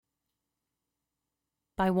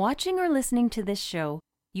By watching or listening to this show,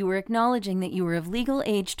 you are acknowledging that you are of legal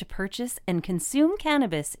age to purchase and consume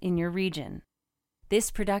cannabis in your region.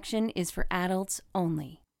 This production is for adults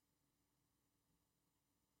only.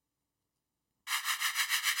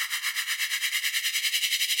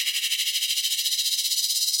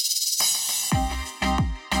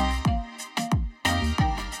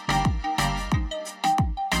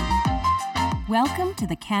 Welcome to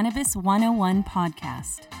the Cannabis 101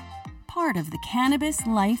 podcast, part of the Cannabis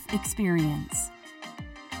Life Experience.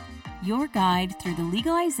 Your guide through the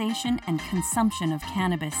legalization and consumption of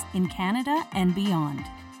cannabis in Canada and beyond.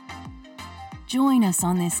 Join us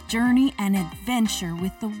on this journey and adventure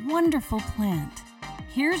with the wonderful plant.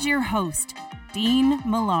 Here's your host, Dean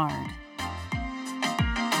Millard.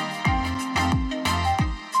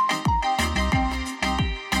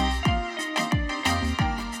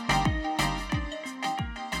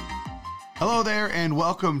 Hello there, and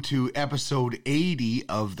welcome to episode 80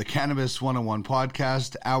 of the Cannabis 101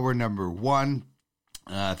 podcast, hour number 1.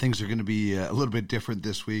 Things are going to be a little bit different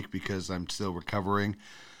this week because I'm still recovering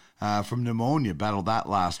from pneumonia. Battled that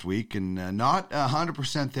last week, and not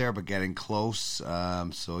 100% there, but getting close.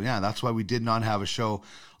 So yeah, that's why we did not have a show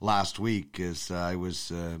last week, as I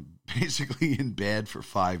was basically in bed for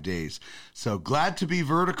 5 days. So glad to be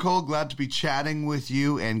vertical, glad to be chatting with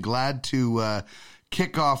you, and glad to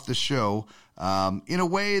kick off the show in a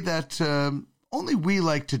way that only we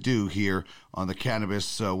like to do here on the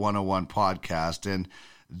Cannabis 101 podcast, and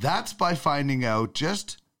that's by finding out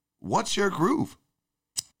just what's your groove.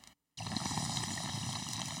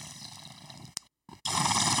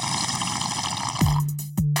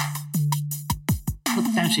 Put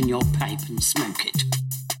that in your pipe and smoke it.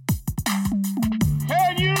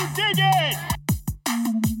 Can you dig it?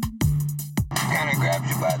 Kinda grabs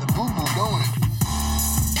you by the boo-boo, don't it?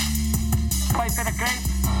 Pipe in a crate,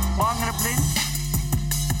 long in a blend.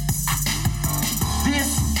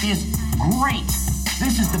 This is great.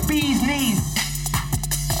 This is the bee's knees.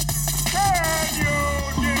 Can you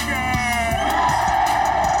dig it?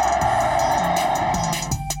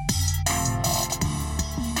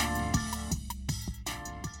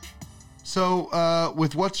 So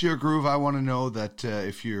with What's Your Groove, I want to know that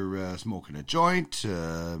if you're smoking a joint,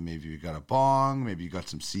 maybe you got a bong, maybe you got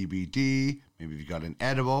some CBD, maybe you got an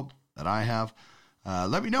edible that I have,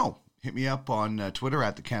 let me know. Hit me up on Twitter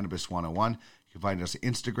at the Cannabis 101. You can find us on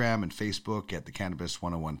Instagram and Facebook at the Cannabis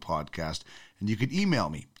 101 podcast. And you can email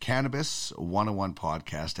me,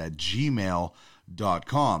 cannabis101podcast at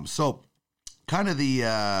gmail.com. So kind of the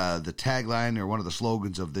tagline, or one of the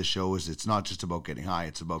slogans of this show, is it's not just about getting high,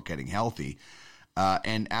 it's about getting healthy.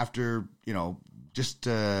 And after, just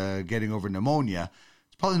getting over pneumonia,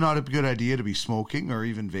 it's probably not a good idea to be smoking or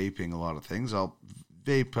even vaping a lot of things. I'll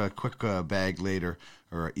vape a quick bag later,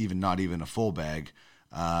 or not even a full bag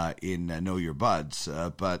in Know Your Buds.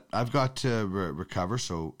 But I've got to recover,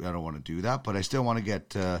 so I don't want to do that. But I still want to get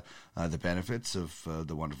the benefits of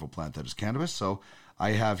the wonderful plant that is cannabis. So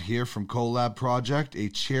I have here from Collab Project a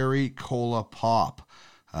cherry cola pop.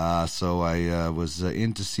 So I was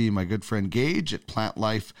in to see my good friend Gage at Plant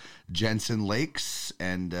Life Jensen Lakes,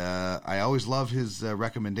 and I always love his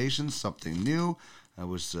recommendations, something new. I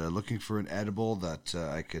was looking for an edible that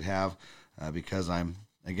I could have because I'm,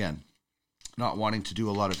 again, not wanting to do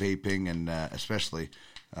a lot of vaping, and especially,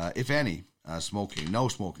 if any, smoking. No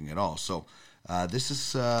smoking at all. So this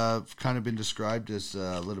has kind of been described as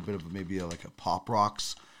a little bit of maybe like a Pop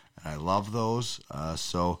Rocks, and I love those.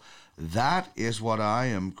 So that is what I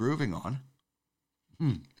am grooving on.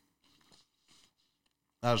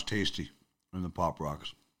 That was tasty in the Pop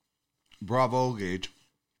Rocks. Bravo, Gage.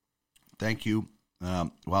 Thank you.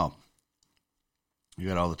 Wow. You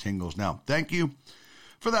got all the tingles now. Thank you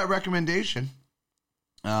for that recommendation.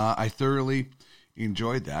 I thoroughly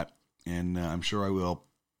enjoyed that, and I'm sure I will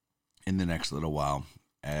in the next little while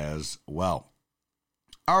as well.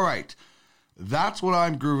 All right. That's what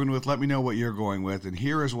I'm grooving with. Let me know what you're going with. And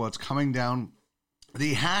here is what's coming down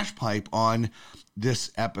the hash pipe on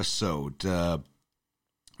this episode.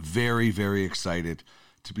 Very, very excited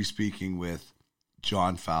to be speaking with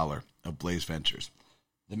John Fowler of Blaze Ventures,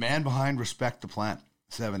 the man behind Respect the Plant,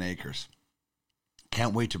 7 Acres.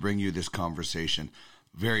 Can't wait to bring you this conversation.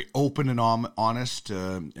 Very open and honest,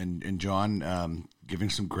 and John giving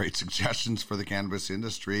some great suggestions for the cannabis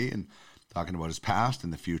industry and talking about his past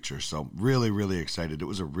and the future. So really, really excited. It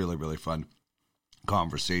was a really, really fun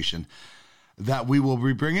conversation that we will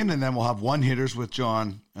be bringing, and then we'll have one-hitters with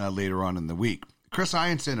John later on in the week. Chris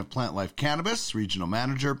Ianson of Plant Life Cannabis, regional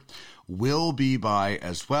manager, will be by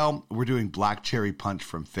as well. We're doing Black Cherry Punch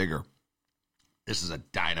from Figure. This is a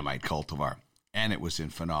dynamite cultivar. and it was in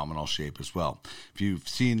phenomenal shape as well. If you've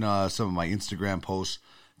seen some of my Instagram posts,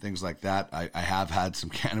 things like that, I have had some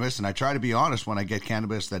cannabis, and I try to be honest when I get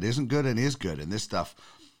cannabis that isn't good and is good, and this stuff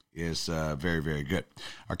is very, very good.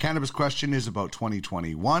 Our cannabis question is about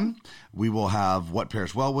 2021. We will have what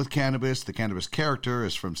pairs well with cannabis. The cannabis character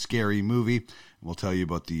is from Scary Movie. We'll tell you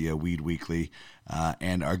about the Weed Weekly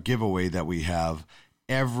and our giveaway that we have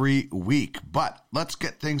every week. But let's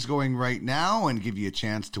get things going right now and give you a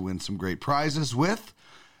chance to win some great prizes with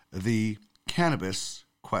the cannabis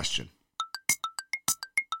question.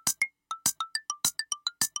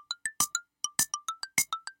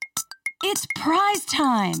 It's prize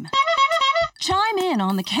time. Chime in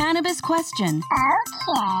on the cannabis question.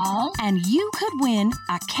 Okay. And you could win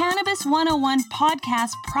a Cannabis 101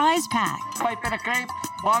 podcast prize pack. Pipe and a crepe,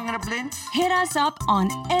 bong and a blint. Hit us up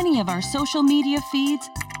on any of our social media feeds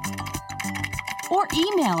or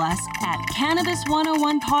email us at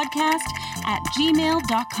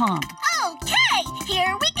cannabis101podcast@gmail.com. Okay,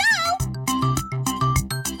 here we go.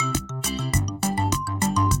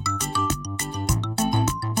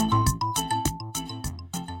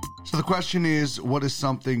 So the question is, what is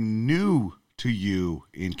something new to you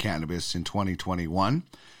in cannabis in 2021?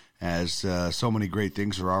 As so many great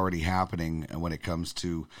things are already happening when it comes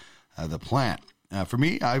to the plant. For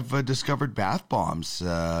me, I've discovered bath bombs.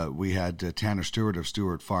 We had Tanner Stewart of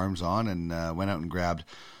Stewart Farms on and went out and grabbed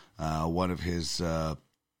one of his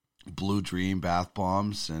Blue Dream bath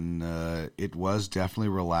bombs, and it was definitely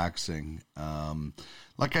relaxing.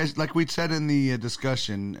 Like we'd said in the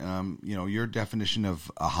discussion, your definition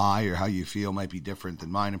of a high or how you feel might be different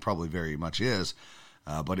than mine, and probably very much is.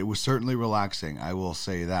 But it was certainly relaxing. I will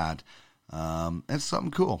say that. It's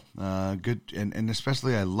something cool, good, and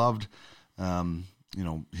especially I loved,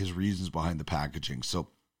 his reasons behind the packaging. So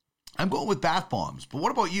I'm going with bath bombs. But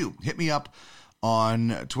what about you? Hit me up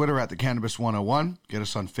on Twitter at the Cannabis 101. Get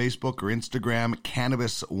us on Facebook or Instagram,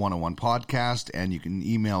 Cannabis 101 Podcast, and you can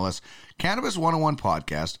email us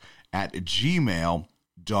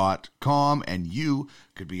cannabis101podcast@gmail.com, and you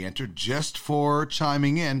could be entered just for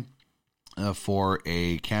chiming in for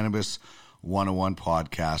a Cannabis 101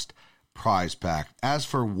 Podcast prize pack. As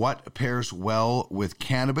for what pairs well with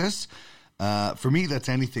cannabis, for me, that's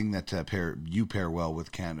anything that pair well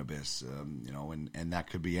with cannabis, and that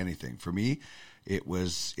could be anything. For me,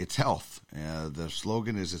 it's health. The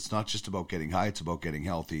slogan is, it's not just about getting high, it's about getting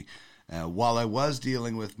healthy. While I was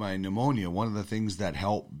dealing with my pneumonia, one of the things that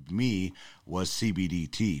helped me was CBD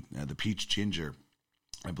tea, the peach ginger,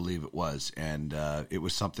 I believe it was. And it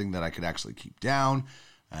was something that I could actually keep down.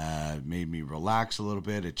 It made me relax a little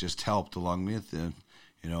bit. It just helped along with, of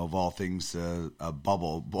all things, a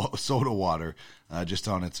bubble soda water just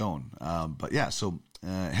on its own.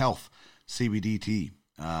 Health, CBD tea.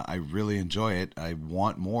 I really enjoy it. I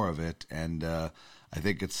want more of it, and I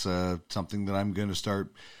think it's something that I'm going to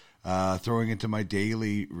start throwing into my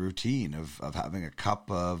daily routine of having a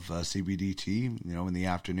cup of CBD tea, in the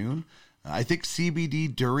afternoon. I think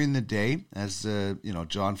CBD during the day, as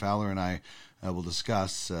John Fowler and I will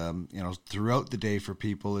discuss, throughout the day for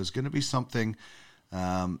people is going to be something,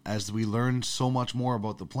 as we learn so much more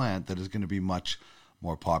about the plant, that is going to be much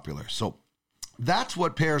more popular. So that's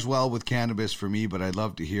what pairs well with cannabis for me, but I'd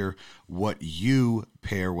love to hear what you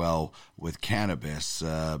pair well with cannabis,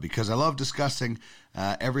 because I love discussing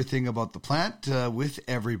everything about the plant with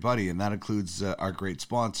everybody, and that includes our great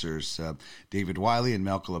sponsors. David Wiley and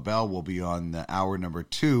Malcolm LaBelle will be on hour number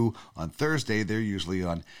 2 on Thursday. They're usually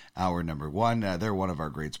on hour number 1. They're one of our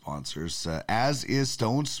great sponsors, as is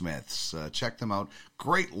Stone Smiths. Check them out.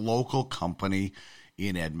 Great local company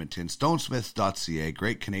in Edmonton, stonesmiths.ca,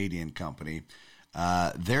 great Canadian company.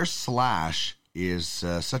 Their Slash is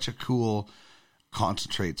such a cool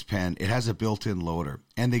concentrates pen. It has a built-in loader,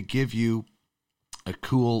 and they give you a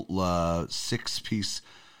cool 6-piece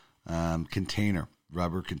container,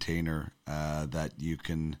 rubber container that you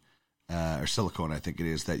can, or silicone, I think it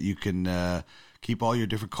is, that you can keep all your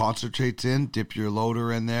different concentrates in, dip your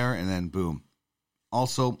loader in there, and then boom.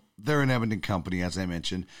 Also, they're an Edmonton company, as I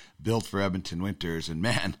mentioned, built for Edmonton winters. And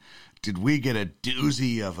man, did we get a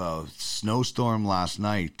doozy of a snowstorm last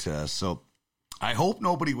night. So I hope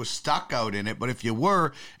nobody was stuck out in it. But if you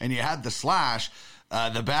were and you had the Slash,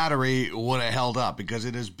 the battery would have held up because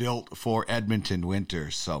it is built for Edmonton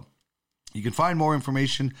winters. So you can find more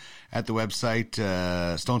information at the website,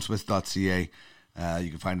 stonesmith.ca. You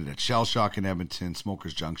can find it at Shell Shock in Edmonton,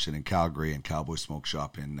 Smokers Junction in Calgary, and Cowboy Smoke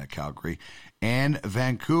Shop in Calgary and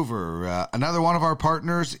Vancouver. Another one of our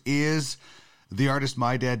partners is the artist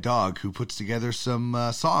My Dead Dog, who puts together some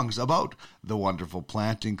songs about the wonderful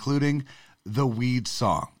plant, including the Weed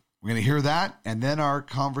Song. We're going to hear that, and then our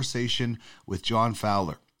conversation with John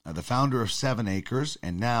Fowler, the founder of 7 Acres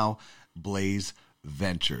and now Blaze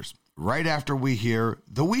Ventures. Right after we hear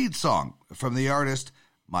the Weed Song from the artist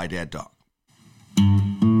My Dead Dog.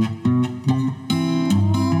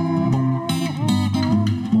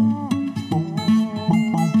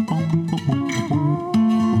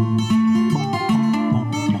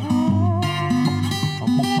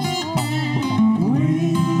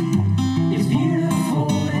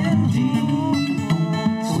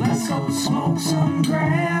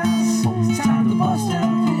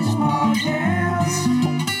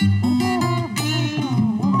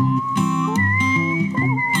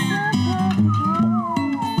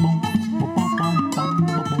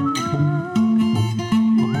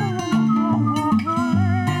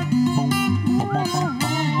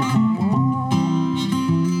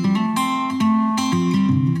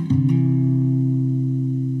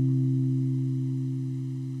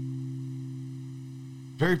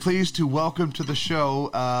 Very pleased to welcome to the show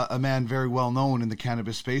a man very well known in the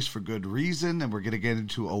cannabis space for good reason, and we're going to get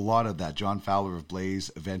into a lot of that. John Fowler of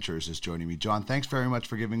Blaze Ventures is joining me. John, thanks very much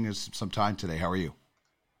for giving us some time today. How are you?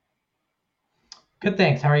 Good,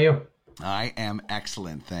 thanks. How are you? I am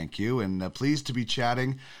excellent, thank you, and pleased to be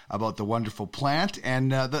chatting about the wonderful plant.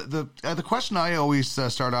 And the question I always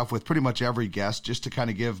start off with pretty much every guest, just to kind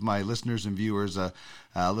of give my listeners and viewers a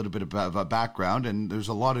little bit of a background. And there's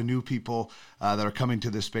a lot of new people that are coming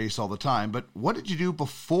to this space all the time. But what did you do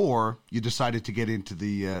before you decided to get into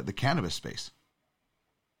the cannabis space?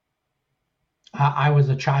 I was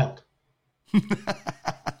a child.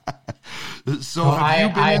 So have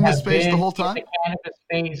you been in the space the whole time? In the cannabis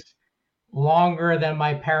space longer than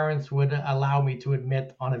my parents would allow me to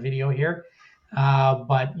admit on a video here.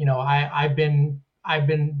 But you know, I've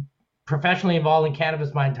been professionally involved in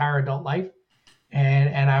cannabis my entire adult life,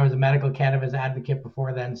 and I was a medical cannabis advocate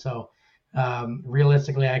before then. So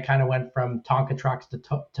realistically, I kind of went from Tonka trucks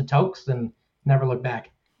to tokes and never looked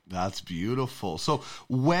back. That's beautiful. So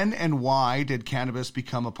when and why did cannabis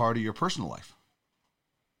become a part of your personal life?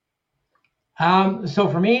 So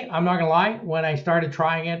for me, I'm not gonna lie, when I started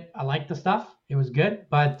trying it, I liked the stuff. It was good.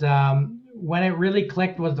 But when it really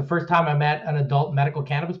clicked was the first time I met an adult medical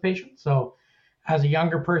cannabis patient. So as a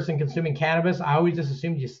younger person consuming cannabis, I always just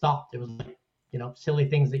assumed you stopped. It was like, you know, silly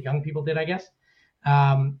things that young people did, I guess.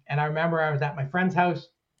 And I remember I was at my friend's house.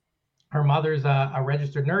 Her mother's a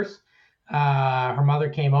registered nurse. Her mother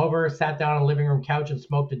came over, sat down on the living room couch and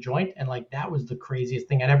smoked a joint. And like, that was the craziest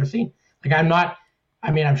thing I'd ever seen. Like,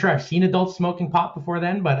 I'm sure I've seen adults smoking pot before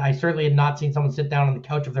then, but I certainly had not seen someone sit down on the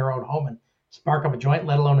couch of their own home and spark up a joint,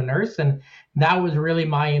 let alone a nurse. And that was really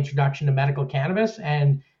my introduction to medical cannabis.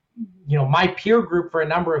 And, you know, my peer group for a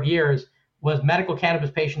number of years was medical cannabis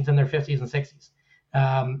patients in their 50s and 60s.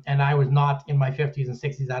 And I was not in my 50s and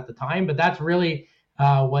 60s at the time, but that's really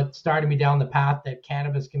what started me down the path that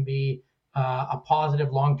cannabis can be a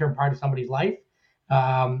positive long-term part of somebody's life.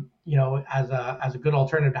 You know, as a good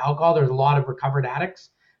alternative to alcohol, there's a lot of recovered addicts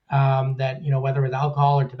that, you know, whether it's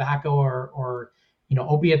alcohol or tobacco or you know,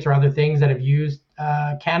 opiates or other things that have used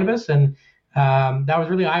cannabis. And that was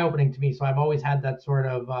really eye-opening to me. So I've always had that sort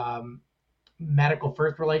of medical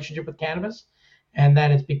first relationship with cannabis. And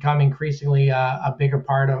then it's become increasingly a bigger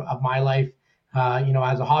part of my life, you know,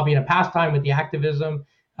 as a hobby and a pastime with the activism.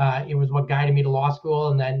 It was what guided me to law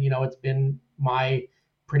school. And then, you know, it's been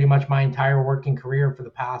pretty much my entire working career for the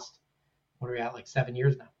past, what are we at, like 7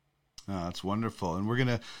 years now. Oh, that's wonderful. And we're going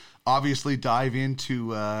to obviously dive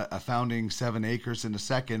into founding 7 Acres in a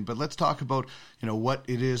second, but let's talk about, you know, what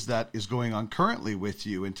it is that is going on currently with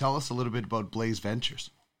you, and tell us a little bit about Blaze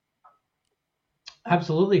Ventures.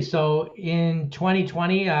 Absolutely. So in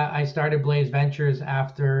 2020, I started Blaze Ventures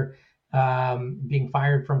after being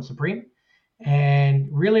fired from Supreme. And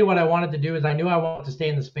really what I wanted to do is I knew I wanted to stay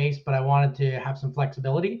in the space, but I wanted to have some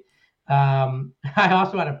flexibility. I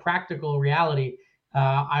also had a practical reality.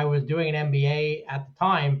 I was doing an MBA at the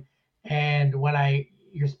time. And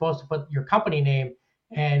you're supposed to put your company name.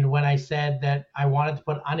 And when I said that I wanted to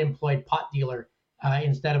put unemployed pot dealer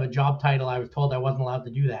instead of a job title, I was told I wasn't allowed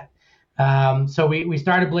to do that. So we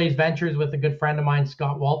started Blaze Ventures with a good friend of mine,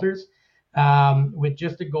 Scott Walters, with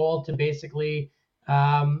just a goal to basically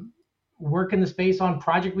work in the space on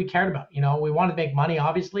project we cared about. You know, we wanted to make money,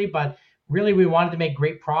 obviously, but really we wanted to make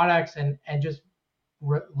great products and just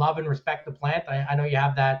love and respect the plant. I know you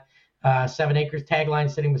have that 7 Acres tagline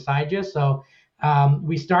sitting beside you. So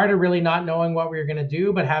we started really not knowing what we were going to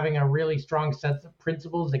do, but having a really strong set of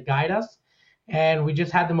principles that guide us. And we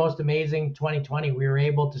just had the most amazing 2020. We were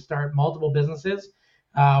able to start multiple businesses.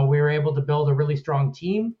 We were able to build a really strong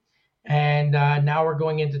team. And now we're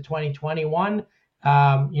going into 2021.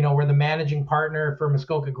 We're the managing partner for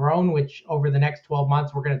Muskoka Grown, which over the next 12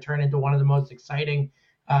 months, we're going to turn into one of the most exciting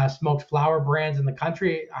smoked flower brands in the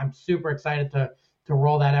country. I'm super excited to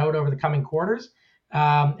roll that out over the coming quarters.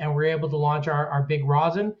 And we're able to launch our big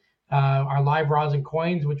rosin, our live rosin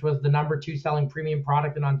coins, which was the number 2 selling premium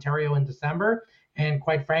product in Ontario in December. And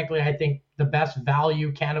quite frankly, I think the best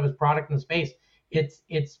value cannabis product in the space.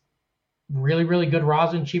 It's really, really good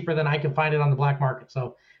rosin, cheaper than I can find it on the black market.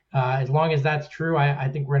 So as long as that's true, I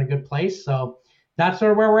think we're in a good place. So that's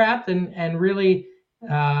sort of where we're at. And really,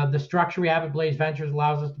 the structure we have at Blaze Ventures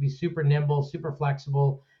allows us to be super nimble, super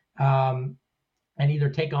flexible, and either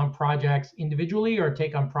take on projects individually or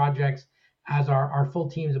take on projects as our full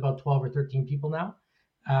team is about 12 or 13 people now.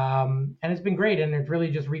 And it's been great. And it's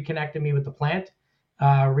really just reconnected me with the plant,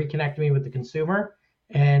 reconnected me with the consumer.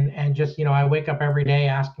 And just, I wake up every day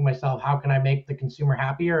asking myself, how can I make the consumer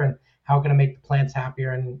happier and how can I make the plants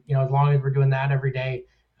happier? And, as long as we're doing that every day,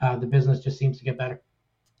 the business just seems to get better.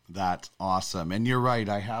 That's awesome. And you're right.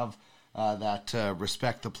 I have that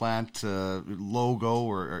respect the plant logo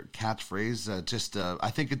or catchphrase. I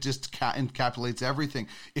think it just encapsulates everything.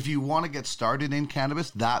 If you want to get started in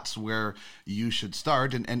cannabis, that's where you should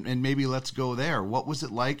start. And maybe let's go there. What was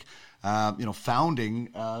it like, founding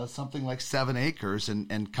something like 7 Acres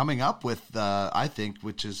and coming up with, I think,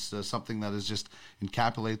 which is something that is just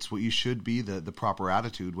encapsulates what you should be, the proper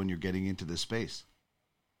attitude when you're getting into this space.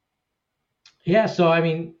 Yeah. So,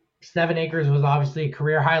 7 Acres was obviously a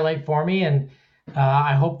career highlight for me, and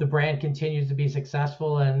I hope the brand continues to be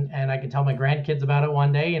successful, and I can tell my grandkids about it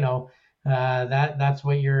one day. That's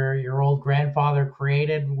what your old grandfather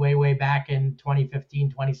created way back in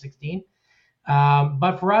 2015, 2016.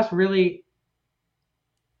 But for us, really,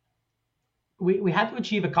 we had to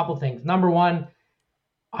achieve a couple things. Number one,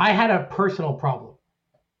 I had a personal problem.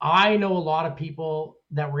 I know a lot of people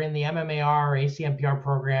that were in the MMAR or ACMPR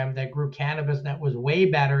program that grew cannabis that was way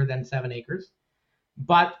better than 7 Acres.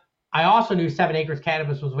 But I also knew 7 Acres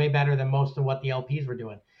cannabis was way better than most of what the LPs were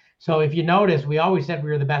doing. So if you notice, we always said we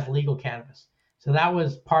were the best legal cannabis. So that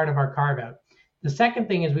was part of our carve out. The second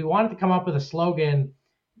thing is we wanted to come up with a slogan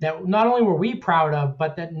that not only were we proud of,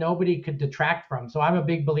 but that nobody could detract from. So I'm a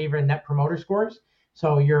big believer in net promoter scores.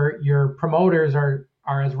 So your promoters are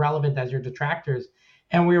as relevant as your detractors.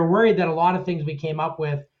 And we were worried that a lot of things we came up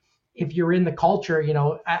with, if you're in the culture,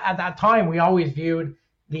 at that time, we always viewed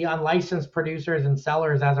the unlicensed producers and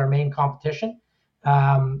sellers as our main competition.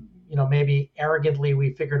 Maybe arrogantly,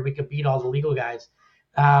 we figured we could beat all the legal guys.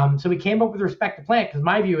 So we came up with Respect the Plant, because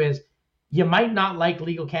my view is you might not like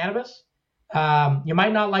legal cannabis. You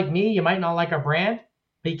might not like me. You might not like our brand,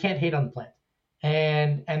 but you can't hate on the plant.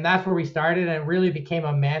 And that's where we started. And it really became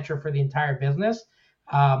a mantra for the entire business.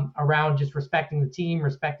 Around just respecting the team,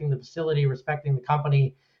 respecting the facility, respecting the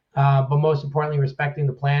company, but most importantly, respecting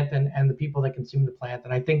the plant and the people that consume the plant.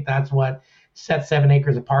 And I think that's what sets 7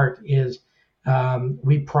 Acres apart is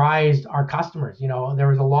we prized our customers. There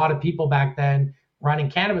was a lot of people back then running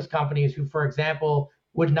cannabis companies who, for example,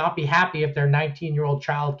 would not be happy if their 19-year-old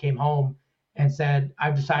child came home and said,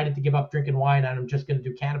 I've decided to give up drinking wine and I'm just going to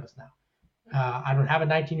do cannabis now. I don't have a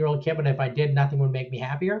 19-year-old kid, but if I did, nothing would make me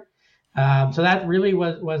happier. So that really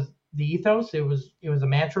was the ethos. It was a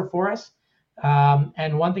mantra for us.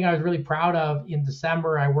 And one thing I was really proud of in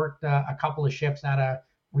December, I worked a couple of shifts at a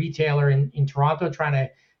retailer in Toronto, trying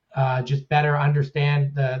to just better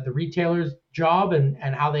understand the retailer's job and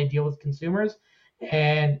how they deal with consumers.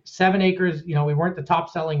 And 7 Acres, we weren't the top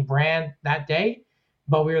selling brand that day,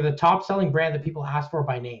 but we were the top selling brand that people asked for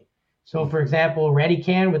by name. So for example, Ready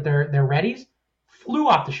Can with their Reddies flew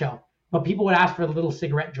off the shelf, but people would ask for the little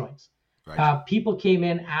cigarette joints. Right. People came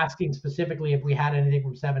in asking specifically if we had anything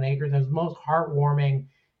from 7 Acres. It was the most heartwarming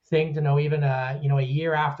thing to know, even a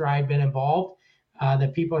year after I had been involved,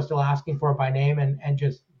 that people are still asking for it by name and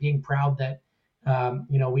just being proud that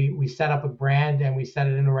we set up a brand and we set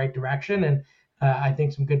it in the right direction. And I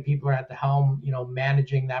think some good people are at the helm,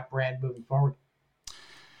 managing that brand moving forward.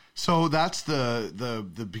 So that's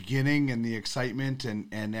the beginning and the excitement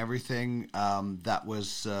and everything that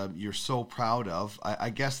was you're so proud of. I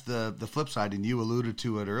guess the flip side, and you alluded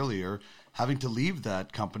to it earlier, having to leave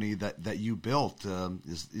that company that you built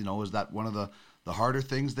is that one of the harder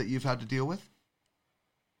things that you've had to deal with?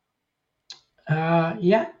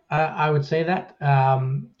 Yeah, I would say that.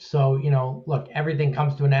 So look, everything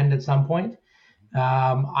comes to an end at some point.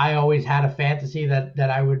 I always had a fantasy that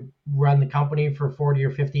I would run the company for 40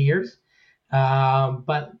 or 50 years.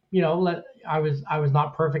 But I was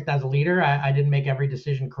not perfect as a leader. I didn't make every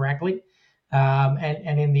decision correctly.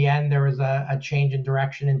 And in the end, there was a change in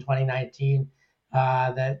direction in 2019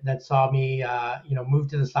 that saw me, move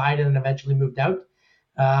to the side and then eventually moved out.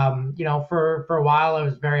 For a while I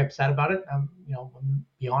was very upset about it. I'll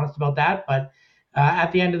be honest about that. But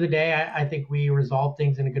at the end of the day, I think we resolved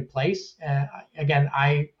things in a good place. Again,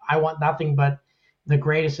 I want nothing but the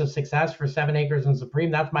greatest of success for 7 Acres and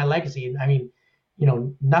Supreme. That's my legacy. I mean,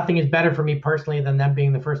 nothing is better for me personally than them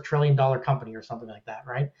being the first $1 trillion company or something like that,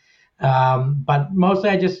 right? But mostly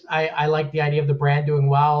I like the idea of the brand doing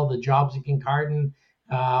well, the jobs in Kincardine.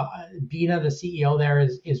 Bina, the CEO there,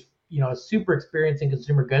 is super experienced in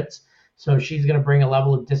consumer goods. So she's going to bring a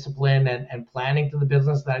level of discipline and planning to the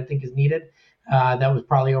business that I think is needed. That was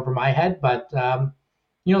probably over my head, but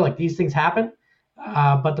like these things happen.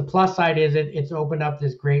 But the plus side is it's opened up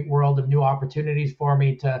this great world of new opportunities for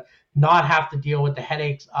me to not have to deal with the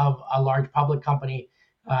headaches of a large public company,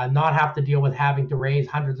 not have to deal with having to raise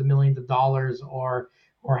hundreds of millions of dollars or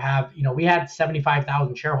have, we had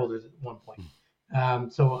 75,000 shareholders at one point.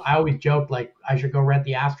 So I always joked like I should go rent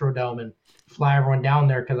the Astrodome and fly everyone down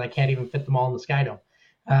there because I can't even fit them all in the Skydome.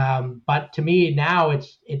 But to me now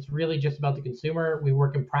it's really just about the consumer. We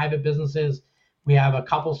work in private businesses. We have a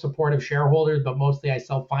couple supportive shareholders, but mostly I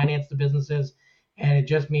self-finance the businesses. And it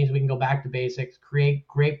just means we can go back to basics, create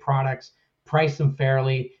great products, price them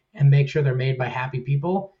fairly, and make sure they're made by happy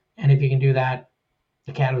people. And if you can do that,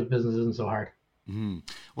 the cannabis business isn't so hard. Mm-hmm.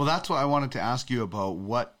 Well, that's what I wanted to ask you about.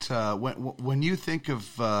 What when you think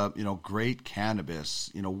of great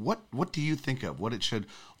cannabis, what do you think of? What it should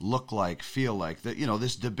look like, feel like? That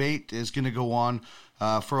this debate is going to go on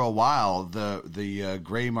for a while. The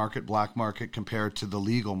gray market, black market compared to the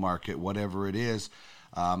legal market, whatever it is.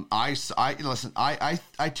 I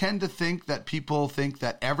tend to think that people think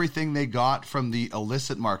that everything they got from the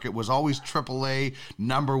illicit market was always AAA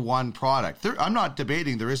 #1 product. I'm not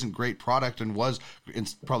debating there isn't great product and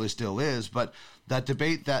probably still is, but that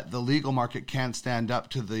debate that the legal market can't stand up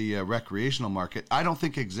to the recreational market, I don't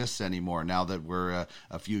think exists anymore now that we're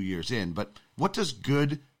a few years in. But what does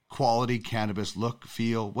good quality cannabis look,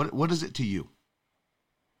 feel? What is it to you?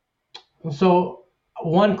 So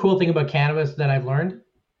one cool thing about cannabis that I've learned,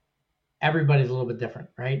 everybody's a little bit different,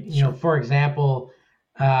 right? Sure. For example,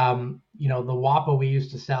 the WAPA we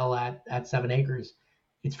used to sell at 7 Acres,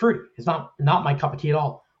 it's fruity. It's not my cup of tea at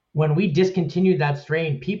all. When we discontinued that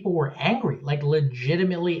strain, people were angry, like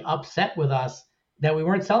legitimately upset with us that we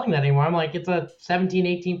weren't selling that anymore. I'm like, it's a 17,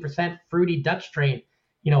 18% fruity Dutch strain.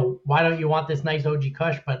 Why don't you want this nice OG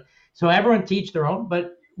Kush? But so everyone teach their own.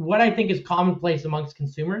 But what I think is commonplace amongst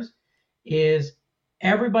consumers is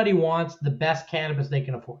everybody wants the best cannabis they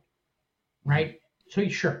can afford, right? So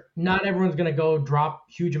sure, not everyone's going to go drop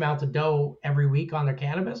huge amounts of dough every week on their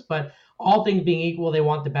cannabis, but all things being equal, they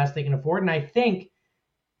want the best they can afford. And I think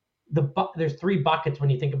there's 3 buckets when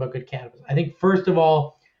you think about good cannabis. I think first of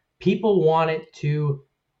all, people want it to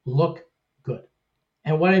look good.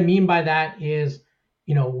 And what I mean by that is,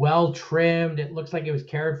 well trimmed. It looks like it was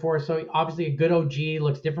cared for. So obviously a good OG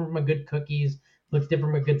looks different from a good cookies, looks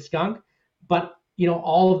different from a good skunk. But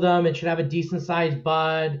all of them, it should have a decent sized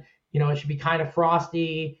bud. It should be kind of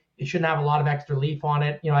frosty. It shouldn't have a lot of extra leaf on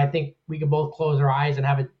it. I think we can both close our eyes and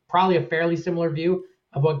have probably a fairly similar view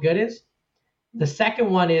of what good is. The second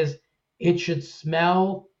one is it should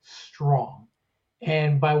smell strong.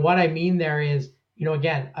 And by what I mean there is,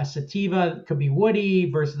 again, a sativa could be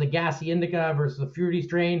woody versus a gassy indica versus a fruity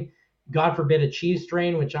strain. God forbid a cheese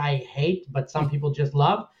strain, which I hate, but some people just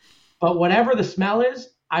love. But whatever the smell is,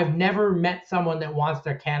 I've never met someone that wants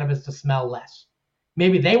their cannabis to smell less.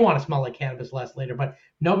 Maybe they want to smell like cannabis less later, but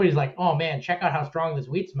nobody's like, oh man, check out how strong this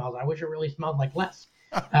weed smells. I wish it really smelled like less.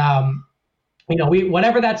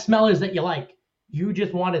 Whatever that smell is that you like, you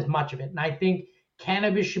just want as much of it. And I think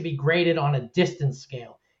cannabis should be graded on a distance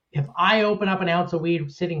scale. If I open up an ounce of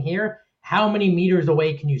weed sitting here, how many meters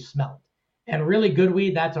away can you smell it? And really good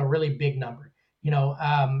weed, that's a really big number.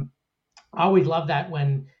 I always love that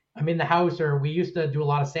when I'm in the house, or we used to do a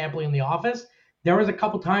lot of sampling in the office. There was a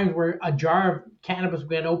couple times where a jar of cannabis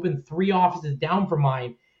we had opened 3 offices down from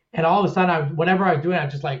mine, and all of a sudden, whatever I was doing,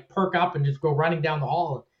 I'd just like perk up and just go running down the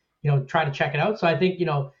hall, and try to check it out. So I think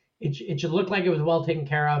it should look like it was well taken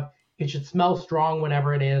care of. It should smell strong,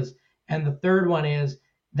 whatever it is. And the third one is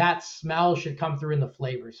that smell should come through in the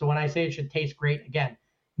flavor. So when I say it should taste great, again,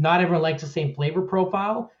 not everyone likes the same flavor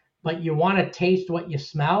profile, but you want to taste what you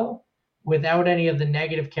smell without any of the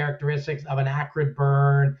negative characteristics of an acrid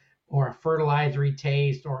burn or a fertilizery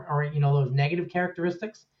taste or those negative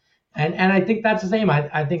characteristics. And I think that's the same.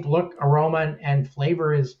 I think look, aroma and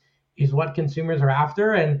flavor is what consumers are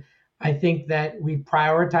after. And I think that we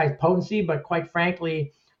prioritize potency, but quite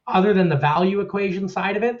frankly, other than the value equation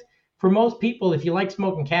side of it, for most people, if you like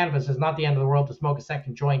smoking cannabis, it's not the end of the world to smoke a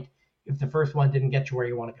second joint if the first one didn't get you where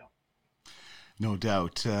you want to go. No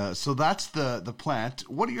doubt. So that's the plant.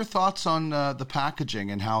 What are your thoughts on the packaging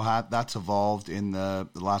and how that's evolved in the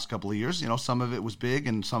last couple of years? You know, some of it was big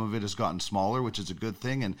and some of it has gotten smaller, which is a good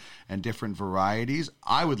thing, and different varieties.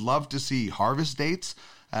 I would love to see harvest dates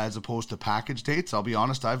as opposed to package dates. I'll be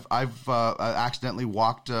honest, I've accidentally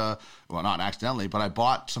walked, well, not accidentally, but I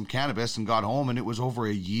bought some cannabis and got home and it was over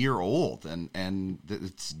a year old, and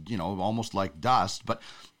it's, you know, almost like dust. But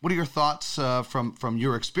what are your thoughts from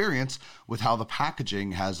your experience with how the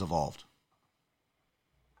packaging has evolved?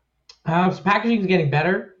 So packaging is getting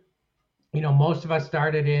better. You know, most of us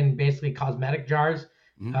started in basically cosmetic jars.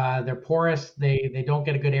 They're porous. They don't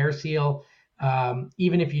get a good air seal.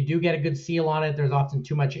 Even if you do get a good seal on it, there's often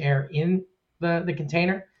too much air in the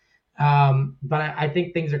container. But I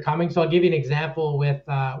think things are coming. So I'll give you an example with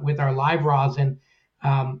our live rosin.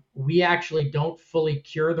 We actually don't fully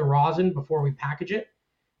cure the rosin before we package it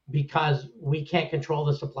because we can't control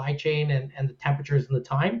the supply chain and the temperatures and the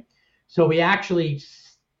time. So we actually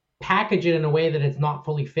package it in a way that it's not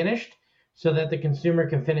fully finished so that the consumer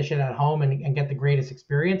can finish it at home and get the greatest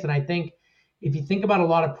experience. And I think if you think about a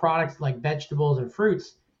lot of products like vegetables and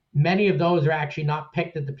fruits, many of those are actually not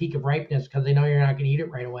picked at the peak of ripeness because they know you're not going to eat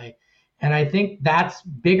it right away. And I think that's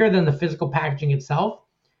bigger than the physical packaging itself.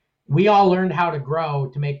 We all learned how to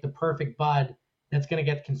grow to make the perfect bud that's going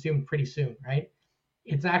to get consumed pretty soon, right?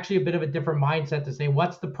 It's actually a bit of a different mindset to say,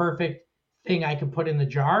 what's the perfect thing I can put in the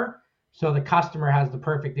jar so the customer has the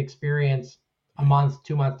perfect experience a month,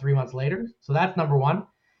 2 months, 3 months later. So that's number one.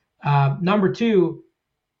 Number two,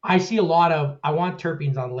 I see a lot of, I want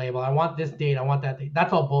terpenes on the label. I want this date. I want that date.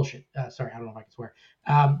 That's all bullshit. Sorry, I don't know if I can swear.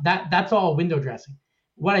 That's all window dressing.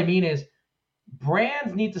 What I mean is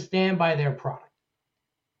brands need to stand by their product.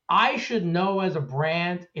 I should know as a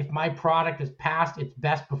brand if my product is past its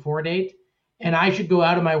best before date, and I should go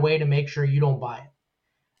out of my way to make sure you don't buy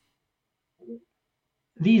it.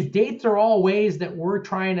 These dates are all ways that we're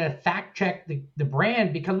trying to fact check the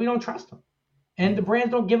brand because we don't trust them. And the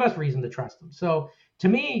brands don't give us reason to trust them. So to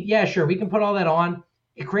me, yeah, sure, we can put all that on.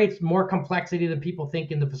 It creates more complexity than people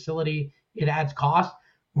think in the facility. It adds cost.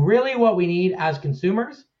 Really what we need as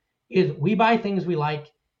consumers is we buy things we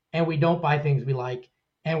like and we don't buy things we like.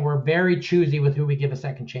 And we're very choosy with who we give a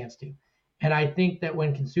second chance to. And I think that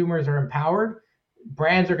when consumers are empowered,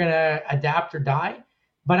 brands are going to adapt or die.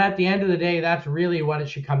 But at the end of the day, that's really what it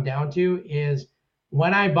should come down to is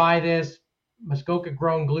when I buy this Muskoka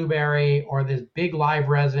grown blueberry or this big live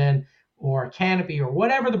resin or Canopy or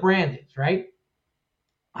whatever the brand is, right?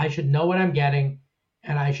 I should know what I'm getting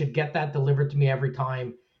and I should get that delivered to me every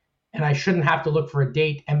time. And I shouldn't have to look for a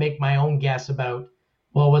date and make my own guess about,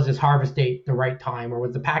 well, was this harvest date the right time or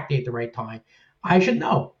was the pack date the right time? I should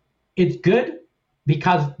know. It's good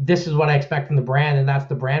because this is what I expect from the brand and that's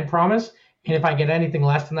the brand promise. And if I get anything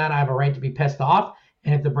less than that, I have a right to be pissed off.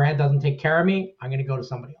 And if the brand doesn't take care of me, I'm going to go to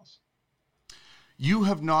somebody else. You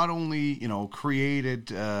have not only, you know,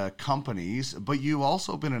 created companies, but you've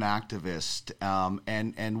also been an activist,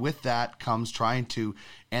 and with that comes trying to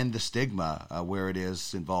end the stigma where it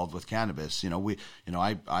is involved with cannabis.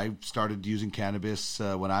 I started using cannabis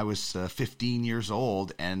when I was 15 years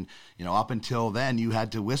old, and up until then, you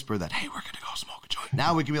had to whisper that, hey, we're gonna go smoke a joint.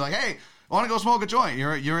 Now we can be like, hey, I want to go smoke a joint.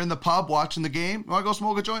 You're in the pub watching the game. You want to go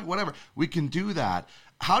smoke a joint? Whatever. We can do that.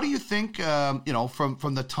 How do you think,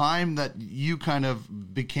 from the time that you kind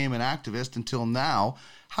of became an activist until now,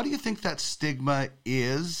 how do you think that stigma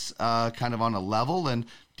is kind of on a level? And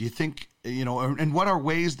do you think, and what are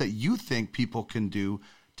ways that you think people can do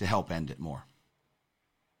to help end it more?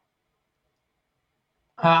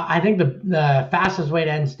 I think the fastest way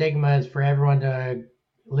to end stigma is for everyone to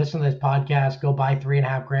listen to this podcast, go buy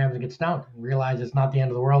 3.5 grams and get stoned and realize it's not the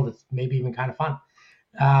end of the world. It's maybe even kind of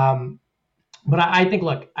fun. But I think,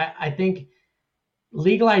 look, I think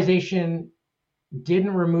legalization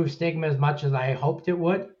didn't remove stigma as much as I hoped it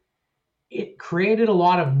would. It created a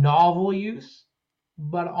lot of novel use,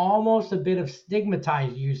 but almost a bit of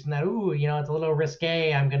stigmatized use in that, it's a little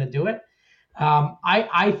risque, I'm going to do it.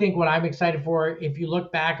 I think what I'm excited for, if you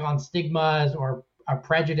look back on stigmas or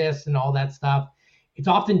prejudice and all that stuff, it's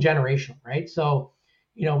often generational, right? So,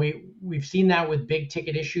 we've seen that with big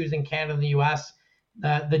ticket issues in Canada and the US.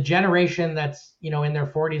 The generation that's, in their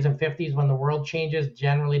 40s and 50s when the world changes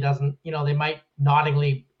generally doesn't, they might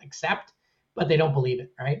noddingly accept, but they don't believe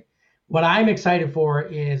it, right? What I'm excited for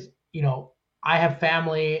is, I have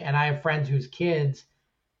family and I have friends whose kids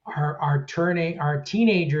are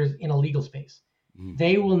teenagers in a legal space. Mm.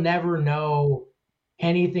 They will never know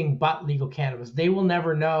anything but legal cannabis. They will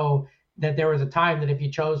never know that there was a time that if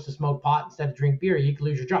you chose to smoke pot instead of drink beer, you could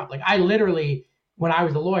lose your job. Like I literally, when I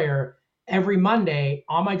was a lawyer, every Monday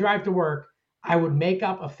on my drive to work, I would make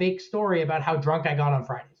up a fake story about how drunk I got on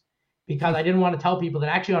Fridays because I didn't want to tell people that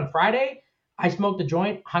actually on Friday I smoked a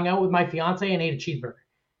joint, hung out with my fiance, and ate a cheeseburger.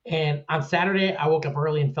 And on Saturday I woke up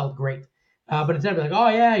early and felt great. But instead of like, oh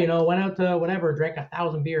yeah, went out to whatever, drank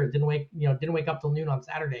 1,000 beers, didn't wake up till noon on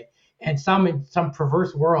Saturday. And in some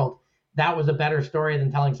perverse world, that was a better story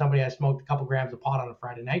than telling somebody I smoked a couple grams of pot on a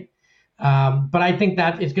Friday night. But I think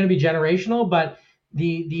that it's going to be generational. But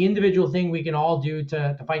the individual thing we can all do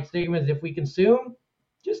to fight stigma is if we consume,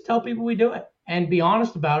 just tell people we do it and be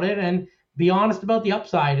honest about it and be honest about the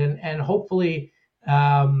upside. And hopefully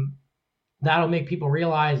that'll make people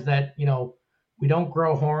realize that, we don't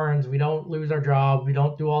grow horns, we don't lose our job, we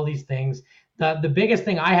don't do all these things. The biggest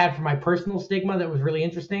thing I had for my personal stigma that was really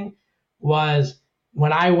interesting was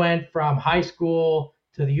when I went from high school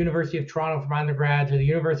to the University of Toronto for my undergrad, to the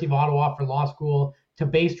University of Ottawa for law school, to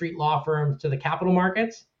Bay Street law firms, to the capital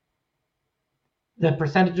markets, the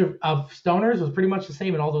percentage of stoners was pretty much the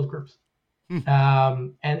same in all those groups.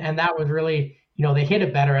 And that was really, they hit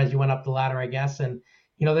it better as you went up the ladder, I guess. And,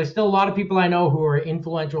 there's still a lot of people I know who are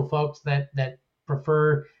influential folks that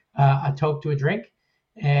prefer a toke to a drink.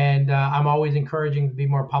 And I'm always encouraging to be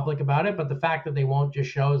more public about it. But the fact that they won't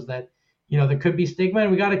just shows that, there could be stigma.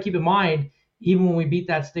 And we got to keep in mind, even when we beat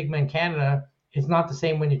that stigma in Canada, it's not the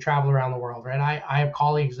same when you travel around the world, right? I have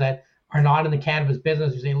colleagues that are not in the cannabis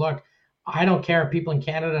business who say, look, I don't care if people in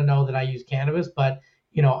Canada know that I use cannabis, but,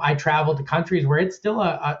 I travel to countries where it's still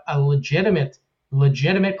a legitimate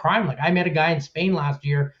crime. Like I met a guy in Spain last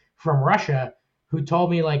year from Russia who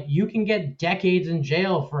told me like, you can get decades in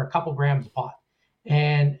jail for a couple grams of pot.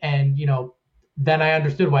 And then I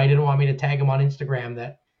understood why he didn't want me to tag him on Instagram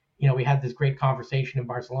that, we had this great conversation in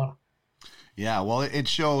Barcelona. Yeah, well, it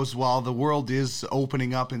shows while the world is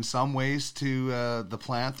opening up in some ways to the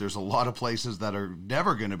plant, there's a lot of places that are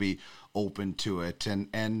never going to be open to it.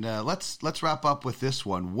 And let's wrap up with this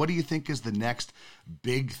one. What do you think is the next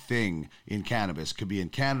big thing in cannabis? Could be in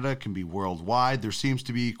Canada, can be worldwide. There seems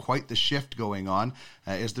to be quite the shift going on.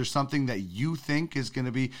 Is there something that you think is going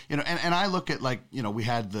to be, and I look at we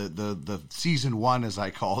had the season one, as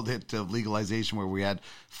I called it, of legalization where we had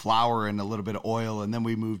flour and a little bit of oil, and then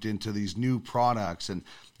we moved into these new products. And,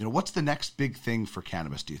 what's the next big thing for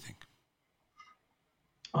cannabis, do you think?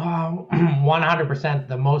 100%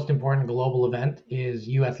 the most important global event is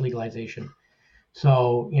U.S. legalization.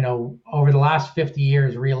 So, over the last 50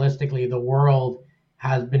 years, realistically, the world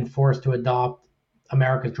has been forced to adopt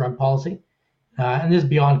America's drug policy. And this is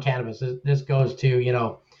beyond cannabis. This goes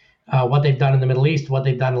to, what they've done in the Middle East, what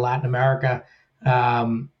they've done in Latin America.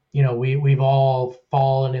 We've all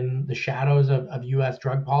fallen in the shadows of U.S.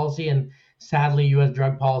 drug policy. And sadly, U.S.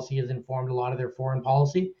 drug policy has informed a lot of their foreign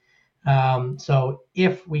policy. So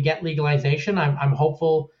if we get legalization, I'm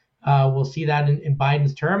hopeful we'll see that in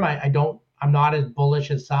Biden's term. I'm not as bullish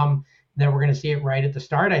as some that we're going to see it right at the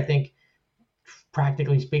start. I think,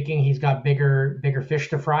 practically speaking, he's got bigger fish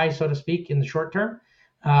to fry, so to speak, in the short term.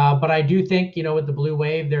 But I do think, with the blue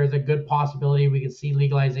wave, there's a good possibility we could see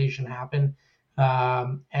legalization happen.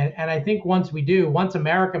 And I think once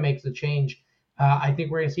America makes the change, I think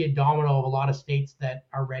we're going to see a domino of a lot of states that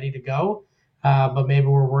are ready to go. But maybe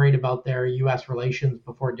we're worried about their U.S. relations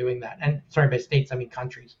before doing that. And sorry, by states, I mean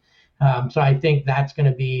countries. So I think that's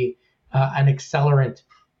going to be an accelerant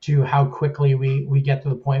to how quickly we get to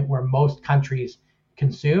the point where most countries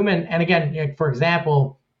consume. And again, for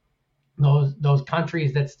example, those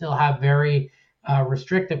countries that still have very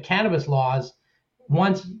restrictive cannabis laws,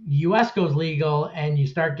 once U.S. goes legal and you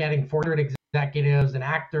start getting foreign executives and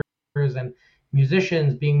actors and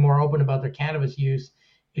musicians being more open about their cannabis use,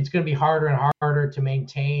 it's going to be harder and harder to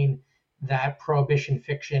maintain that prohibition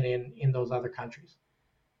fiction in those other countries.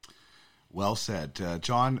 Well said.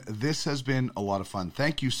 John, this has been a lot of fun.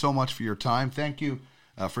 Thank you so much for your time. Thank you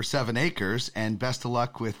for 7 Acres, and best of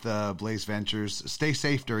luck with Blaze Ventures. Stay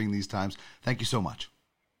safe during these times. Thank you so much.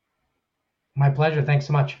 My pleasure. Thanks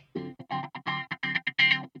so much.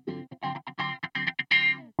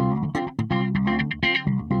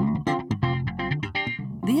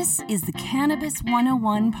 This is the Cannabis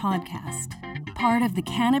 101 podcast, part of the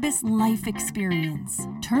Cannabis Life Experience,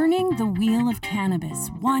 turning the wheel of cannabis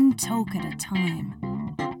one toke at a time.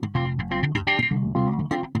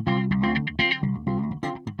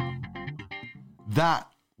 That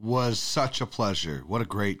was such a pleasure. What a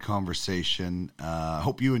great conversation.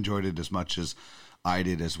 Hope you enjoyed it as much as I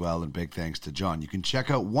did as well, and big thanks to John. You can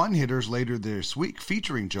check out One Hitters later this week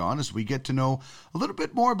featuring John as we get to know a little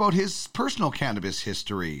bit more about his personal cannabis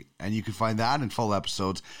history, and you can find that in full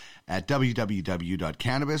episodes at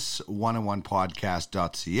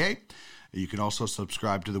www.cannabis101podcast.ca. You can also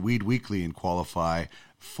subscribe to the Weed Weekly and qualify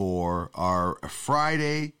for our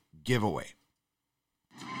Friday giveaway.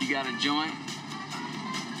 You got a joint?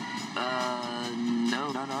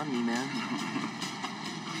 No, not on me, man.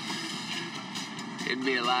 It'd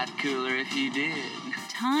be a lot cooler if you did.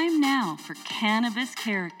 Time now for Cannabis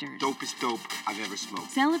Characters. Dopest dope I've ever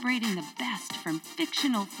smoked. Celebrating the best from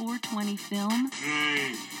fictional 420 film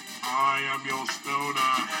Hey, I am your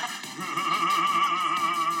stoner.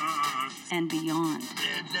 and beyond.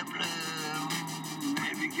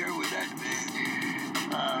 Heavy girl with that, man.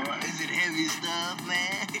 Is it heavy stuff,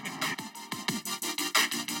 man?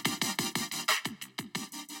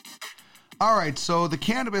 All right, so the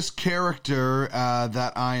cannabis character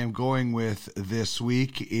that I am going with this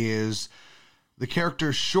week is the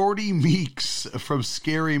character Shorty Meeks from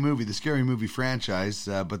Scary Movie, the Scary Movie franchise,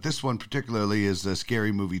 but this one particularly is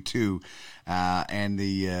Scary Movie 2, and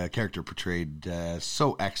the character portrayed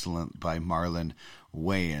so excellent by Marlon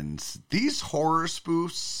Wayans. These horror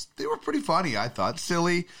spoofs, they were pretty funny, I thought.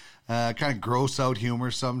 Silly, kind of gross out humor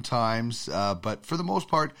sometimes, but for the most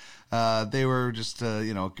part, they were just,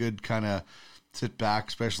 good kind of sit back,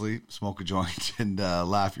 especially smoke a joint and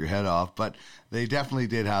laugh your head off. But they definitely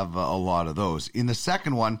did have a lot of those. In the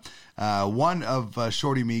second one, one of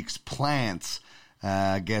Shorty Meek's plants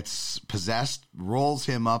gets possessed, rolls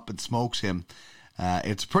him up and smokes him.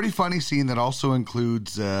 It's a pretty funny scene that also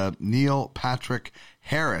includes Neil Patrick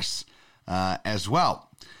Harris as well.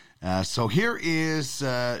 So here is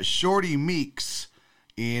Shorty Meeks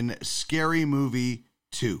in Scary Movie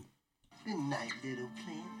 2. Good night, little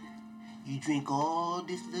plant. You drink all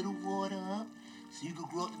this little water up so you can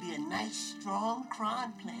grow up to be a nice, strong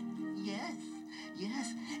crime plant. Yes,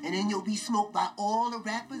 yes. And then you'll be smoked by all the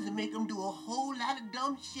rappers and make them do a whole lot of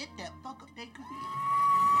dumb shit that fuck up their career.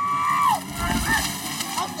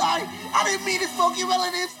 I'm sorry. I didn't mean to smoke your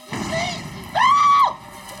relatives. Please, no!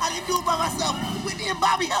 I didn't do it by myself. Whitney and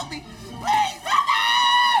Bobby, help me. Please, help me!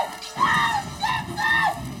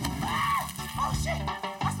 Oh, shit.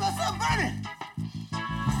 I smell something burning.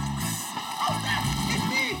 Oh, snap. It's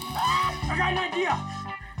me. I got an idea.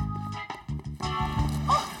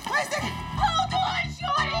 Oh, wait a second. Hold on,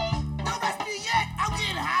 Shorty. Don't rush me yet. I'm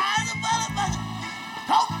getting high as a motherfucker.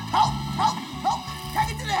 Hope. Take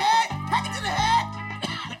it to the head.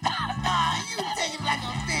 Nah, you take it like a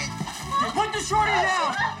bitch. Put the shorty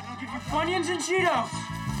down. I'll give you Funyuns and Cheetos.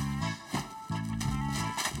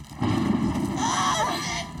 Oh,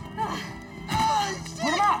 shit.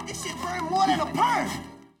 Put 'em out. This shit burn more than a perm.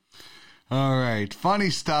 All right, funny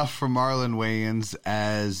stuff from Marlon Wayans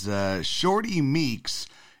as Shorty Meeks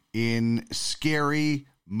in Scary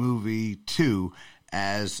Movie 2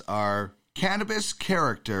 as our cannabis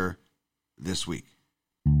character this week.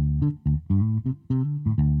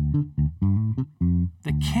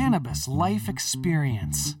 The cannabis life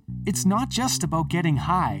experience. It's not just about getting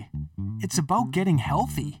high. It's about getting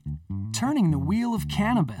healthy. Turning the wheel of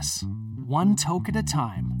cannabis, one toke at a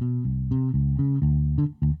time.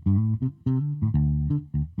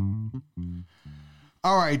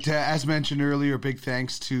 All right, as mentioned earlier, big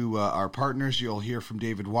thanks to our partners. You'll hear from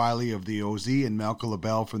David Wiley of the OZ and Malcolm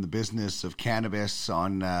LaBelle from the Business of Cannabis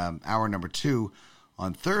on hour number 2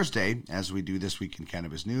 on Thursday, as we do This Week in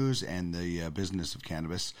Cannabis News and the Business of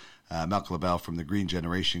Cannabis. Malcolm LaBelle from the Green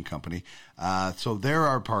Generation Company. So they're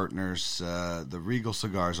our partners, the Regal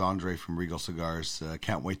Cigars, Andre from Regal Cigars.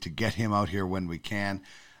 Can't wait to get him out here when we can.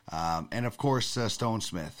 And, of course, Stone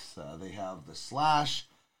Smiths. They have the Slash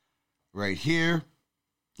right here.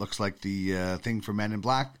 Looks like the thing for Men in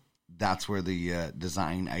Black. That's where the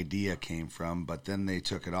design idea came from, but then they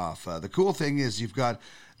took it off. The cool thing is you've got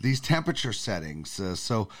these temperature settings.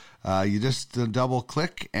 So you just double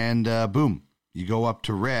click and boom, you go up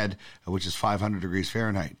to red, which is 500 degrees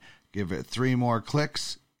Fahrenheit. Give it 3 more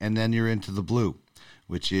clicks and then you're into the blue,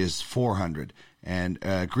 which is 400, and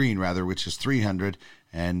green rather, which is 300.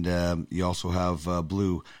 And you also have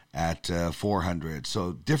blue at 400.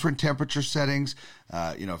 So different temperature settings.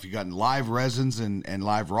 If you got live resins and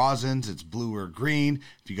live rosins, it's blue or green.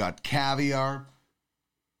 If you got caviar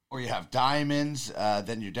or you have diamonds,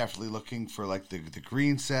 then you're definitely looking for like the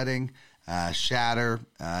green setting. Shatter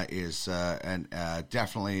is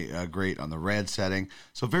definitely great on the red setting.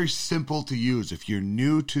 So very simple to use. If you're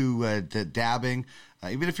new to dabbing,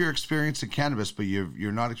 even if you're experienced in cannabis, but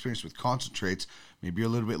you're not experienced with concentrates, maybe you're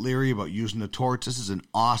a little bit leery about using a torch, this is an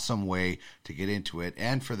awesome way to get into it.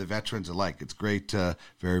 And for the veterans alike, it's great,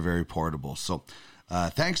 very, very portable. So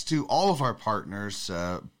thanks to all of our partners,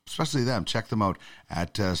 especially them. Check them out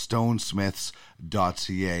at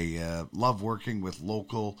stonesmiths.ca. Love working with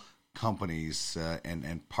local companies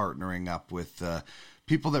and partnering up with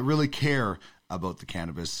people that really care about the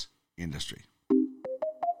cannabis industry.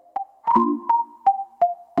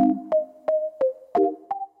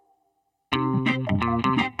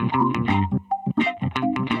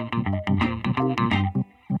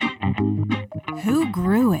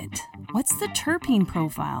 terpene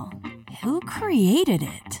profile? Who created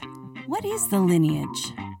it? What is the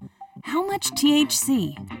lineage? How much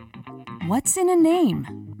THC? What's in a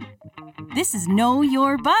name? This is Know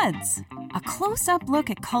Your Buds, a close-up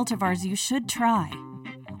look at cultivars you should try.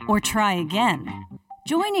 Or try again.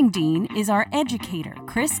 Joining Dean is our educator,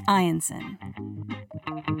 Chris Ianson.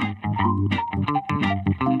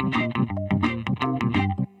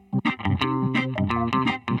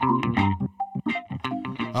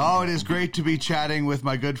 Oh, it is great to be chatting with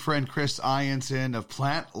my good friend Chris Ianson of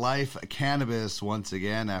Plant Life Cannabis once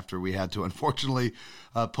again after we had to unfortunately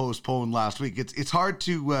postpone last week. It's hard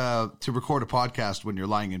to record a podcast when you're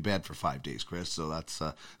lying in bed for 5 days, Chris, so that's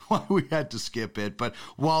why we had to skip it. But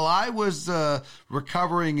while I was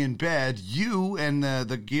recovering in bed, you and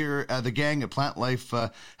the gang at Plant Life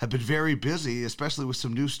have been very busy, especially with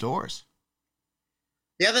some new stores.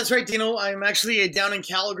 Yeah, that's right, Dino. I'm actually down in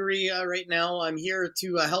Calgary right now. I'm here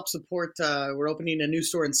to help support. We're opening a new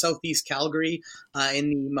store in Southeast Calgary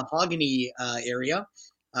in the Mahogany area.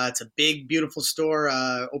 It's a big, beautiful store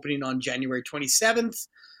opening on January 27th.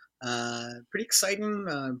 Pretty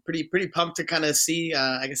exciting. Pretty pumped to kind of see.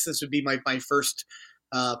 I guess this would be my first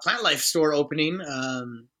Plant Life store opening.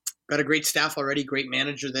 Got a great staff already, great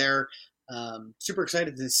manager there. Super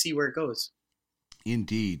excited to see where it goes.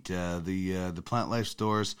 Indeed, the Plant Life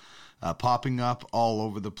stores popping up all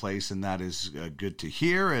over the place, and that is good to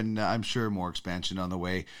hear. And I'm sure more expansion on the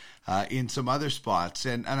way in some other spots.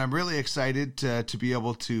 And I'm really excited to be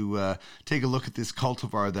able to take a look at this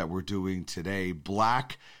cultivar that we're doing today,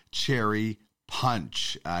 Black Cherry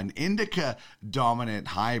Punch, an indica dominant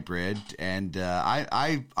hybrid, and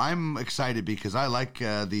I'm excited because I like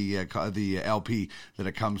the LP that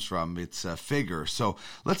it comes from. It's Figure. So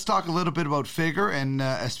let's talk a little bit about Figure and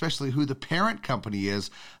especially who the parent company is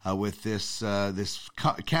with this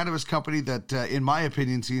cannabis company that, in my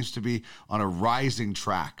opinion, seems to be on a rising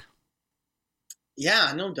track.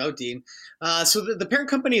 Yeah, no doubt, Dean. So the parent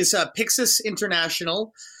company is Pixis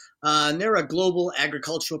International. And they're a global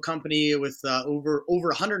agricultural company with over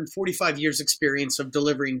 145 years experience of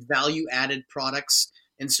delivering value-added products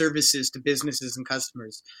and services to businesses and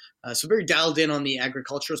customers. So very dialed in on the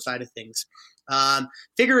agricultural side of things.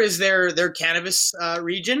 Figure is their cannabis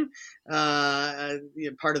region,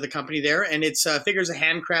 part of the company there, and it's Figure's a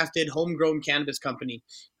handcrafted, homegrown cannabis company.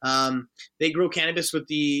 They grow cannabis with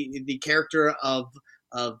the character of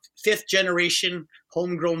fifth generation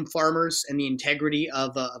homegrown farmers and the integrity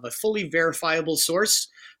of a fully verifiable source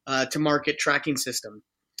to market tracking system.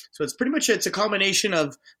 So it's a combination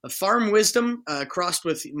of farm wisdom crossed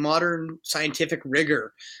with modern scientific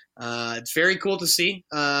rigor. It's very cool to see,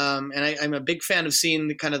 and I'm a big fan of seeing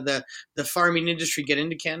the farming industry get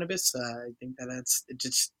into cannabis. I think it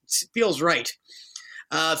just feels right.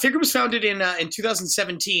 Figure was founded in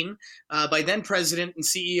 2017 by then President and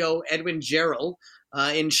CEO Edwin Jarrell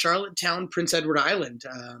in Charlottetown, Prince Edward Island.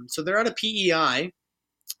 So they're out of PEI,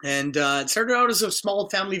 and it started out as a small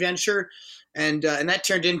family venture, and that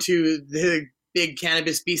turned into the big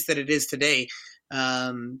cannabis beast that it is today.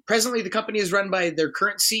 Presently, the company is run by their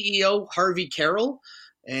current CEO, Harvey Carroll,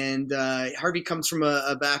 and Harvey comes from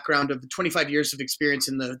a background of 25 years of experience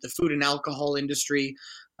in the food and alcohol industry,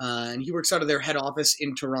 and he works out of their head office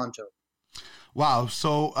in Toronto. Wow,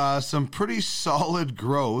 so some pretty solid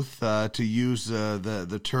growth, to use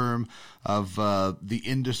the term of the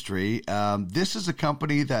industry. This is a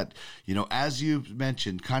company that, as you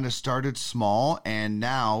mentioned, kind of started small and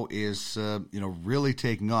now is, really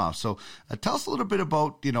taking off. So tell us a little bit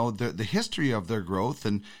about, the history of their growth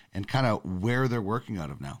and kind of where they're working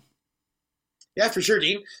out of now. Yeah, for sure,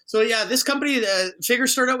 Dean. So yeah, this company, Figure,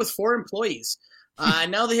 started out with 4 employees.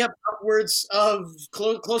 Now they have upwards of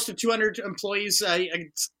close to 200 employees,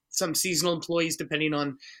 some seasonal employees depending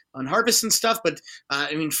on harvest and stuff. But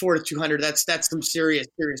 4 to 200, that's some serious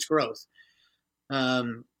growth.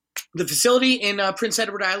 The facility in Prince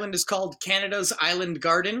Edward Island is called Canada's Island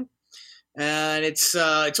Garden, and it's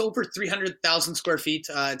over 300,000 square feet.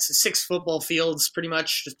 It's 6 football fields, pretty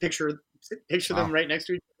much. Just picture them right next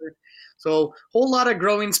to each other. So whole lot of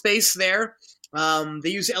growing space there. They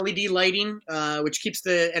use LED lighting, which keeps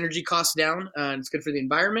the energy costs down, and it's good for the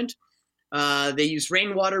environment. They use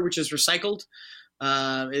rainwater, which is recycled,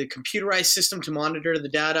 a computerized system to monitor the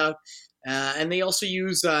data, and they also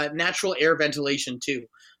use natural air ventilation too.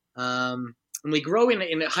 And we grow in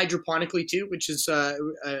hydroponically too, which is a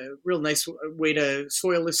real nice way to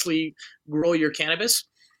soillessly grow your cannabis.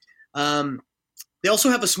 They also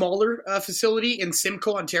have a smaller facility in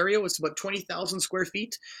Simcoe, Ontario. It's about 20,000 square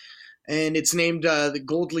feet. And it's named the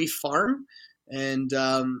Gold Leaf Farm. And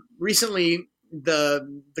recently,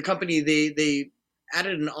 the company they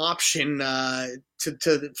added an option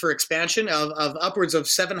for expansion of upwards of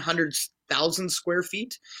 700,000 square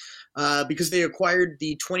feet because they acquired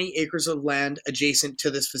the 20 acres of land adjacent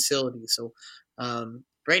to this facility. So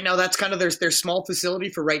right now, that's kind of their small facility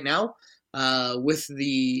for right now. With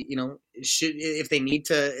the, if they need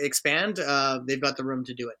to expand, they've got the room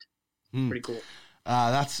to do it. Pretty cool.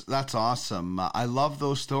 That's awesome. I love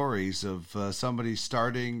those stories of somebody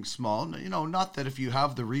starting small. Not that if you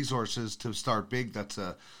have the resources to start big,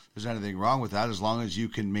 there's anything wrong with that, as long as you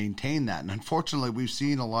can maintain that. And unfortunately, we've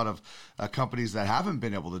seen a lot of companies that haven't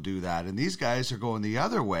been able to do that. And these guys are going the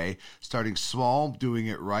other way, starting small, doing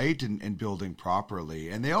it right, and building properly.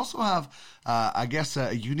 And they also have, I guess,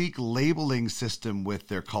 a unique labeling system with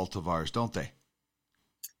their cultivars, don't they?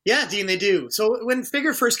 Yeah, Dean, they do. So when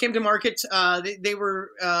Figure first came to market, they were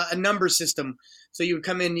a number system. So you would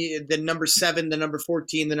come in the number 7, the number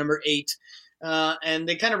 14, the number 8, and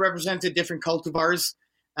they kind of represented different cultivars.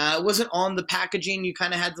 It wasn't on the packaging. You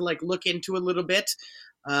kind of had to look into a little bit.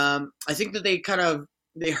 I think that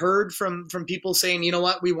they heard from people saying, you know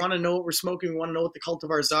what, we want to know what we're smoking. We want to know what the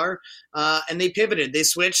cultivars are. And they pivoted. They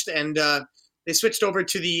switched, and they switched over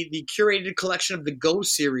to the curated collection of the Go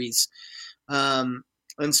series.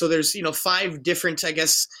 And so there's, 5 different, I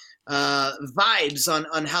guess, vibes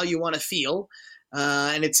on how you want to feel.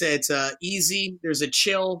 And it's easy. There's a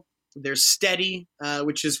chill. There's steady,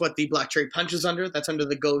 which is what the Black Cherry Punch is under. That's under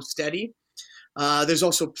the Go Steady. There's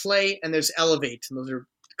also play, and there's elevate. And those are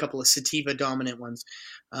a couple of sativa dominant ones.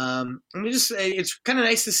 And it's kind of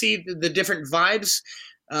nice to see the different vibes,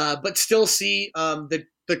 but still see the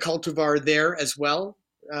cultivar there as well.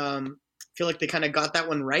 Feel like they kind of got that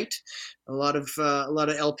one right. A lot of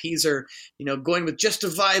LPs are, going with just a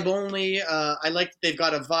vibe only. I like that they've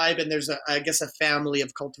got a vibe, and there's I guess a family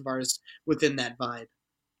of cultivars within that vibe.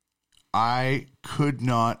 I could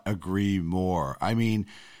not agree more. I mean,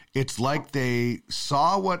 it's like they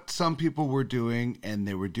saw what some people were doing, and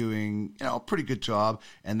they were doing, a pretty good job,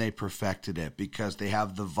 and they perfected it because they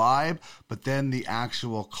have the vibe, but then the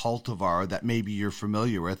actual cultivar that maybe you're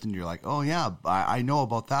familiar with, and you're like, oh yeah, I know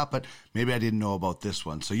about that, but maybe I didn't know about this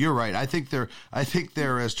one. So you're right. I think they're,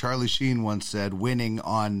 as Charlie Sheen once said, winning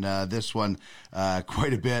on this one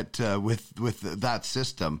quite a bit with that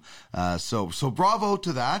system. So bravo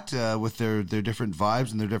to that with their different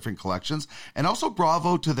vibes and their different collections, and also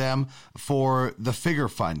bravo to them for the Figure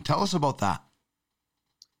Fund. Tell us about that.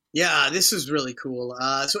 Yeah, this is really cool.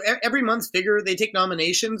 So every month, Figure, they take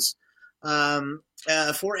nominations for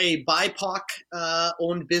a BIPOC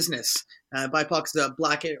owned business. BIPOC is the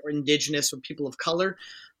Black or Indigenous or people of color.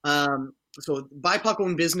 So BIPOC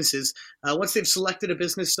owned businesses, once they've selected a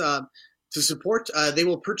business to support, they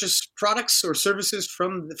will purchase products or services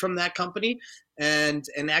from that company and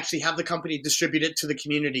actually have the company distribute it to the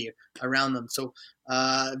community around them. So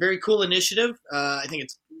very cool initiative. I think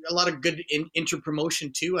it's a lot of good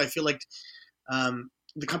inter-promotion too. I feel like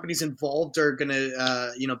the companies involved are going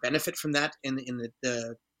to benefit from that in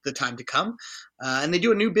the time to come. And they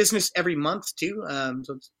do a new business every month too.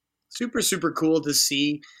 So it's super, super cool to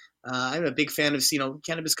see. I'm a big fan of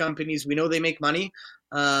cannabis companies. We know they make money,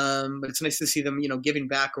 but it's nice to see them giving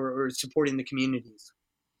back or supporting the communities.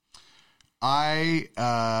 I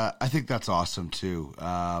think that's awesome too.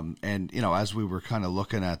 And as we were kind of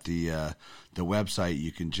looking at the website,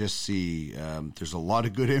 you can just see there's a lot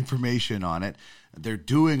of good information on it. They're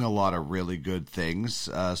doing a lot of really good things.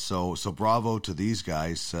 So bravo to these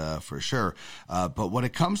guys for sure. But when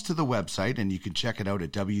it comes to the website, and you can check it out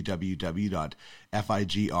at www.figr.com.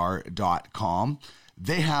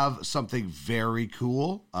 They have something very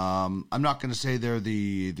cool. I'm not going to say they're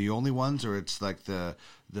the only ones, or it's like the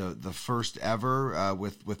first ever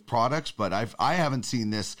with products, but I haven't seen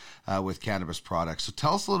this with cannabis products. So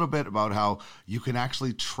tell us a little bit about how you can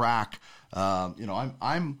actually track.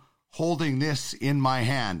 I'm holding this in my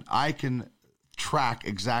hand. I can track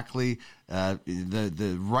exactly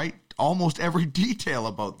the right almost every detail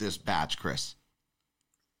about this batch, Chris.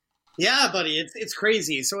 Yeah, buddy, it's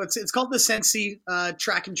crazy. So it's called the Sensi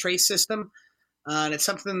track and trace system, and it's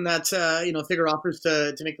something that Figure offers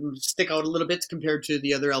to make them stick out a little bit compared to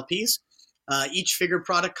the other LPs. Each Figure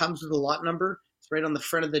product comes with a lot number. It's right on the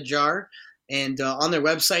front of the jar, and on their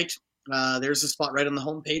website, there's a spot right on the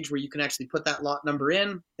homepage where you can actually put that lot number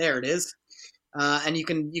in. There it is, and you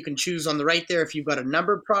can choose on the right there if you've got a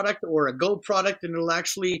number product or a Go product, and it'll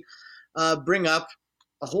actually bring up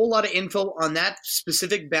a whole lot of info on that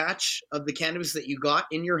specific batch of the cannabis that you got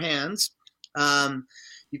in your hands.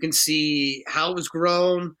 You can see how it was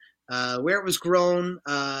grown, where it was grown.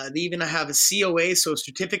 They even have a COA, so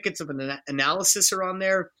certificates of analysis are on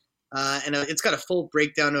there. and it's got a full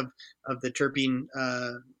breakdown of the terpene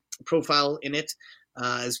profile in it,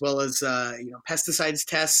 as well as pesticides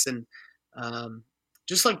tests and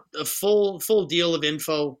just like a full deal of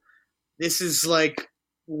info. This is like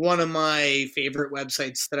one of my favorite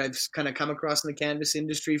websites that I've kind of come across in the cannabis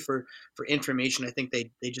industry for information. I think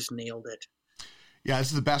they just nailed it. Yeah, this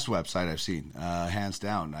is the best website I've seen, hands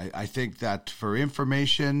down. I think that for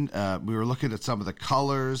information, we were looking at some of the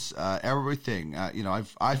colors, everything.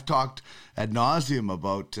 I've talked ad nauseum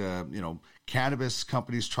about cannabis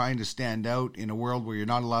companies trying to stand out in a world where you're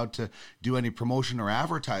not allowed to do any promotion or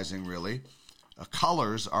advertising. Really,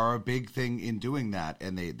 colors are a big thing in doing that,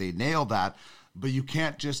 and they nail that. But you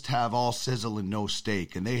can't just have all sizzle and no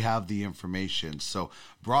steak, and they have the information. So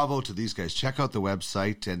bravo to these guys. Check out the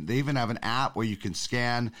website, and they even have an app where you can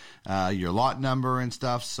scan your lot number and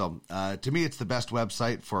stuff. So to me, it's the best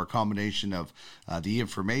website for a combination of the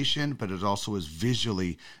information, but it also is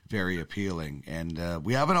visually very appealing. And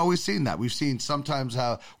we haven't always seen that. We've seen sometimes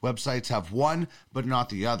how websites have one, but not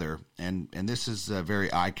the other. And this is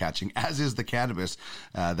very eye-catching, as is the cannabis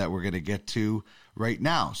that we're going to get to right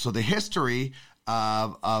now. So the history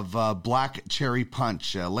of Black Cherry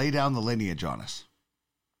Punch. Lay down the lineage on us.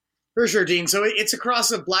 For sure, Dean. So it's a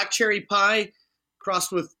cross of Black Cherry Pie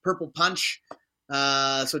crossed with Purple Punch.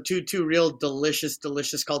 So two real delicious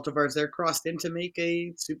cultivars there crossed in to make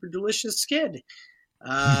a super delicious skid.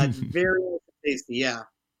 Very tasty, yeah.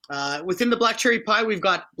 Within the Black Cherry Pie, we've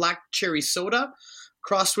got Black Cherry Soda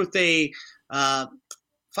crossed with a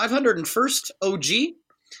 501st OG.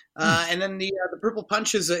 And then the Purple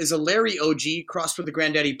Punch is a Larry OG crossed with the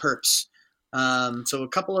Granddaddy Perps. So a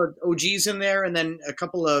couple of OGs in there, and then a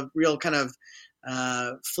couple of real kind of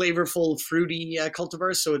flavorful, fruity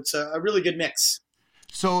cultivars. So it's a really good mix.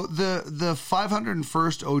 So the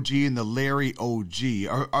 501st OG and the Larry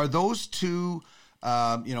OG, are those two,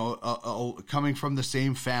 coming from the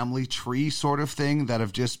same family tree sort of thing that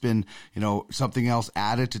have just been, something else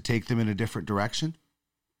added to take them in a different direction?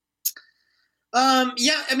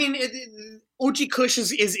 Yeah, I mean, OG Kush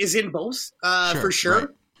is in both, for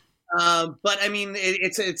sure. Right. But I mean,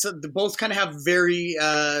 it's both kind of have very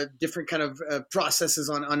different kind of processes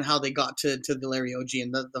on how they got to the Larry OG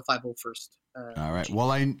and the 501st. All right.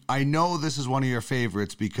 Well, I know this is one of your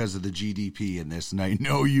favorites because of the GDP in this, and I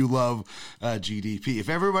know you love GDP.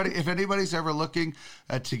 If anybody's ever looking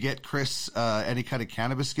to get Chris any kind of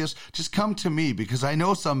cannabis gifts, just come to me because I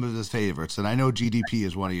know some of his favorites, and I know GDP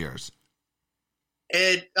is one of yours.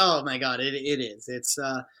 Oh my God, it is. It's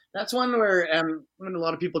that's one where when a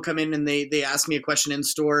lot of people come in and they ask me a question in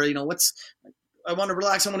store, I want to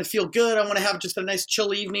relax, I want to feel good, I want to have just a nice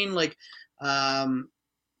chill evening. Like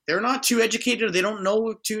they're not too educated, they don't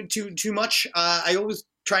know too much. I always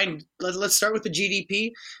try and let's start with the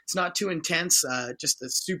GDP. It's not too intense, just a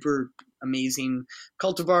super amazing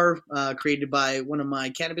cultivar created by one of my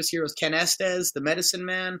cannabis heroes, Ken Estes, the medicine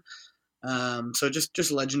man. So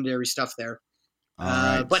just legendary stuff there. All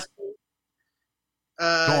right. But go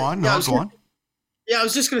on. Yeah, I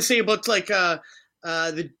was just going to say about like the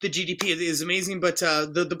GDP is amazing, but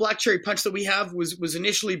the Black Cherry Punch that we have was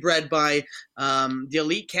initially bred by the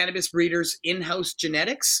Elite Cannabis Breeders in-house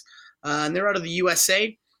genetics, and they're out of the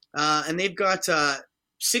USA, and they've got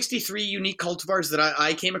 63 unique cultivars that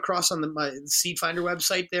I came across on my Seed Finder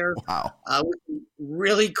website there. Wow. With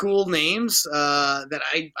really cool names that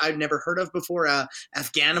I've never heard of before.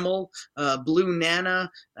 Afghanimal, Blue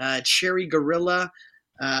Nana, Cherry Gorilla,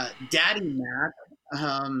 Daddy Mac.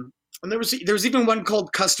 And there was even one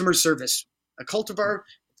called Customer Service, a cultivar.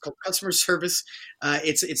 It's called Customer Service.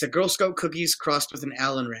 It's a Girl Scout cookies crossed with an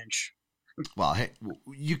Allen wrench. Well, hey,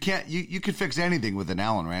 you can fix anything with an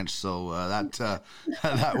Allen wrench, so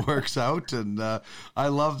that works out, and I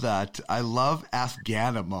love that. I love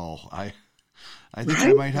Afghanimal. I think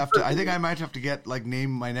I might have to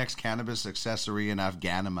name my next cannabis accessory an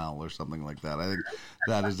Afghanimal or something like that. I think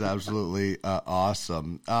that is absolutely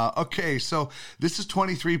awesome. Okay, so this is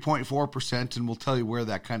 23.4%, and we'll tell you where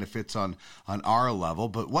that kind of fits on our level.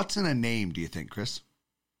 But what's in a name, do you think, Chris?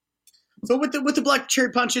 So with the Black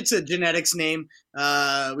Cherry Punch, it's a genetics name.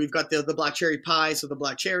 We've got the Black Cherry Pie, so the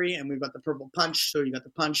Black Cherry, and we've got the Purple Punch, so you got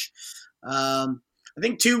the Punch. I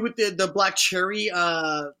think too with the Black Cherry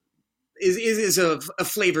is a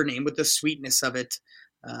flavor name with the sweetness of it.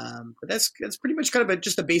 But that's pretty much kind of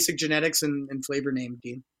just a basic genetics and flavor name,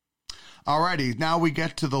 Dean. Alrighty, now we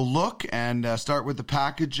get to the look and start with the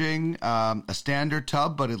packaging. A standard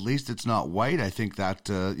tub, but at least it's not white. I think that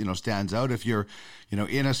stands out. If you're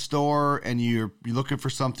in a store and you're looking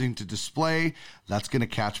for something to display, that's going to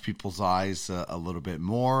catch people's eyes a little bit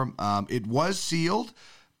more. It was sealed.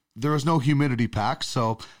 there was no humidity pack,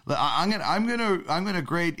 so I'm gonna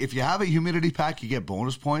grade. If you have a humidity pack, you get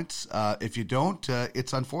bonus points. If you don't,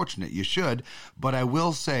 it's unfortunate. You should, but I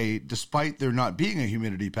will say, despite there not being a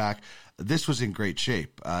humidity pack, this was in great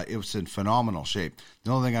shape. It was in phenomenal shape.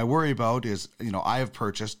 The only thing I worry about is, I have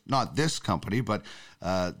purchased, not this company, but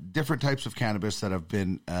different types of cannabis that have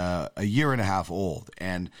been a year and a half old,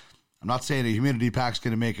 and I'm not saying a humidity pack's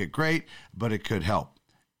going to make it great, but it could help.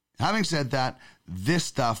 Having said that, this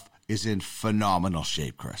stuff is in phenomenal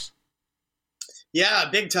shape, Chris. Yeah,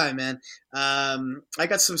 big time, man. I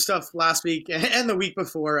got some stuff last week and the week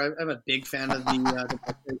before. I'm a big fan of the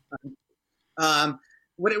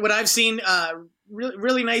what I've seen,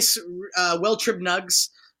 really nice, well-trimmed nugs.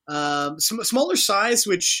 Smaller size,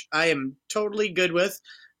 which I am totally good with.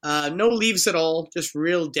 No leaves at all, just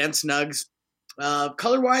real dense nugs.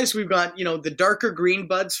 Color-wise, we've got, the darker green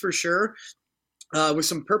buds for sure, with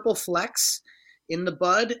some purple flecks in the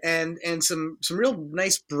bud and some real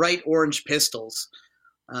nice bright orange pistils.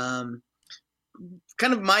 Kind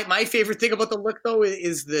of my favorite thing about the look though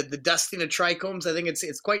is the dusting of trichomes. I think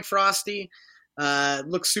it's quite frosty.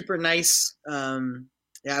 Looks super nice. Yeah,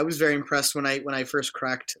 I was very impressed when I first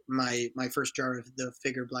cracked my first jar of the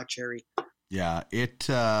Figure Black Cherry. Yeah, it's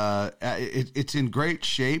in great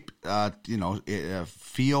shape.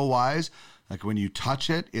 Feel wise. Like when you touch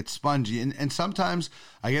it, it's spongy. And sometimes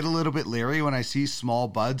I get a little bit leery when I see small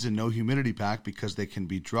buds and no humidity pack because they can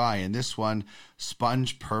be dry. And this one,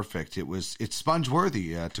 sponge perfect. It's sponge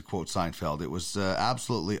worthy, to quote Seinfeld. It was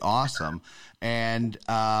absolutely awesome. And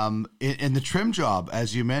in the trim job,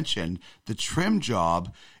 as you mentioned, the trim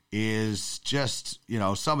job is just,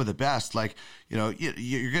 some of the best. Like,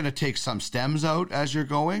 you're going to take some stems out as you're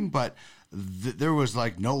going, but there was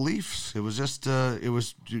like no leaves. It was just,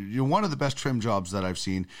 one of the best trim jobs that I've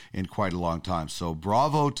seen in quite a long time. So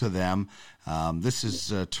bravo to them. This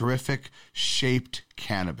is terrific shaped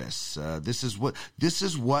cannabis. This is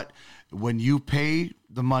what, when you pay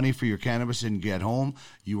the money for your cannabis and get home,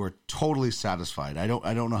 you are totally satisfied. I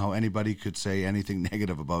don't know how anybody could say anything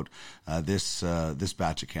negative about this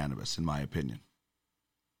batch of cannabis, in my opinion.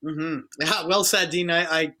 Mm-hmm. Yeah, well said, Dean.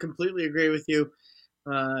 I completely agree with you.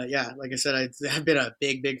 Yeah, like I said, I've been a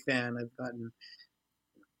big fan. I've gotten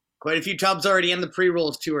quite a few tubs already, and the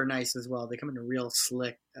pre-rolls too are nice as well. They come in a real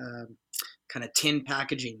slick kind of tin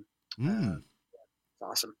packaging. It's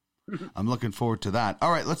awesome. I'm looking forward to that.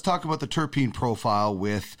 All right, let's talk about the terpene profile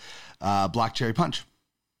with Black Cherry Punch.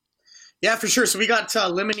 Yeah, for sure. So we got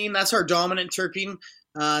limonene. That's our dominant terpene.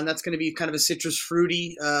 And that's going to be kind of a citrus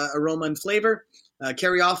fruity aroma and flavor.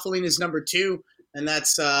 Caryophyllene is number 2. And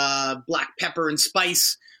that's black pepper and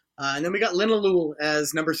spice. And then we got linalool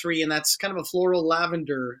as number 3, and that's kind of a floral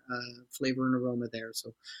lavender flavor and aroma there.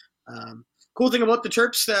 So cool thing about the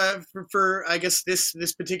terps for I guess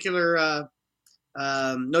this particular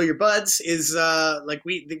Know Your Buds is like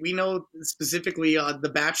we know specifically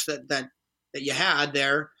the batch that you had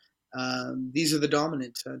there. These are the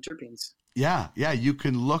dominant terpenes. Yeah, you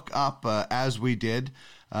can look up as we did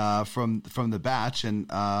from the batch,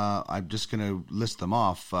 and I'm just going to list them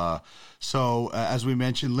off. So as we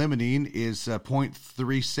mentioned, limonene is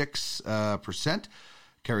 0.36%,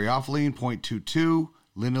 caryophyllene 0.22%,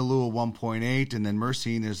 linalool 1.8%, and then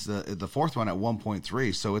myrcene is the fourth one at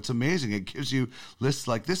 1.3%. So it's amazing. It gives you lists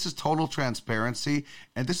like this is total transparency,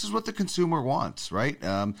 and this is what the consumer wants, right?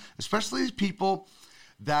 Especially people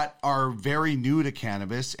that are very new to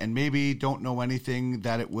cannabis and maybe don't know anything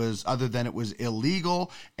that it was other than it was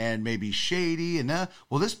illegal and maybe shady. And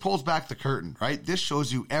well, this pulls back the curtain, right? This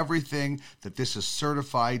shows you everything that this is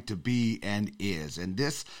certified to be and is. And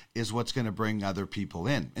this is what's going to bring other people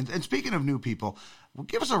in. And speaking of new people,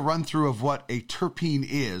 give us a run through of what a terpene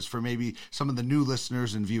is for maybe some of the new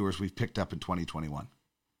listeners and viewers we've picked up in 2021.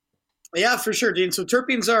 Yeah, for sure, Dean. So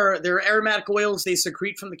terpenes they're aromatic oils. They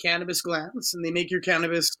secrete from the cannabis glands, and they make your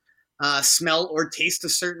cannabis smell or taste a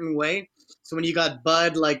certain way. So when you got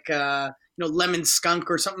bud like lemon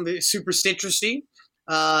skunk or something super citrusy,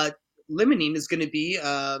 limonene is going to be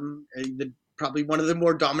probably one of the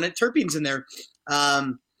more dominant terpenes in there.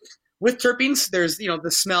 With terpenes, there's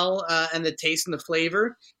the smell and the taste and the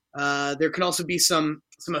flavor. There can also be some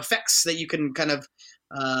effects that you can kind of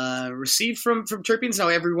receive from terpenes. Now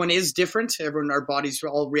everyone is different. Our bodies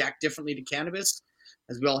all react differently to cannabis,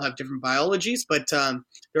 as we all have different biologies. But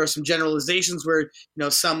there are some generalizations where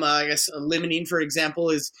some I guess limonene, for example,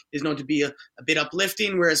 is known to be a bit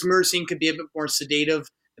uplifting, whereas myrcene could be a bit more sedative,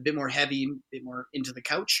 a bit more heavy, a bit more into the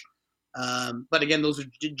couch. But again, those are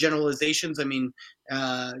generalizations. I mean,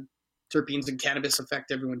 terpenes and cannabis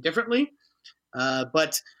affect everyone differently.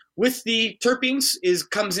 But with the terpenes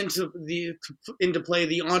comes into play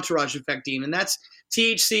the entourage effect, Dean, and that's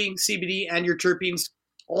THC, CBD, and your terpenes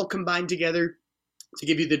all combined together to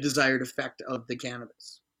give you the desired effect of the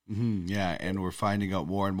cannabis. Mm-hmm, yeah, and we're finding out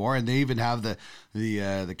more and more, and they even have the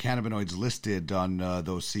cannabinoids listed on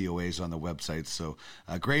those COAs on the website. So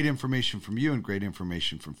great information from you, and great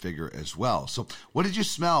information from Figure as well. So, what did you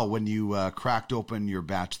smell when you cracked open your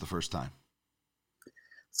batch the first time?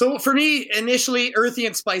 So for me, initially earthy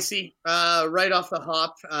and spicy, right off the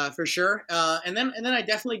hop, for sure. And then I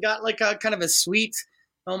definitely got like a kind of a sweet,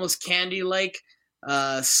 almost candy-like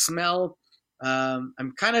smell.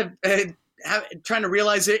 I'm kind of trying to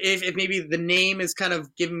realize if maybe the name is kind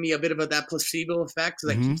of giving me a bit of that placebo effect.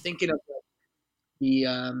 Because I keep thinking of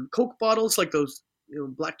the Coke bottles, like those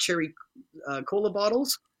black cherry cola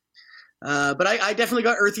bottles. But I definitely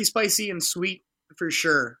got earthy, spicy, and sweet for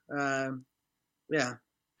sure. Yeah.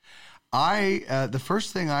 The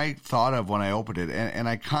first thing I thought of when I opened it, and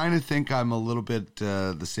I kind of think I'm a little bit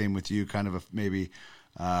the same with you, kind of maybe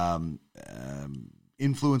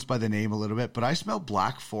influenced by the name a little bit, but I smell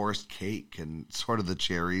Black Forest cake and sort of the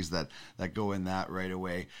cherries that go in that right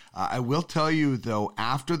away. I will tell you though,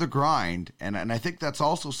 after the grind, and I think that's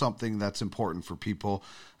also something that's important for people,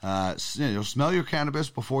 smell your cannabis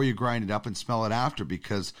before you grind it up and smell it after,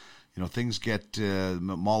 because things get,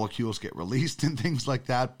 molecules get released and things like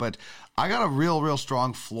that. But I got a real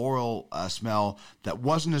strong floral smell that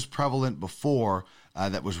wasn't as prevalent before,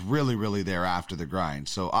 that was really there after the grind.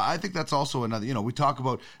 So I think that's also another, we talk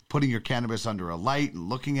about putting your cannabis under a light and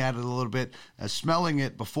looking at it a little bit. Smelling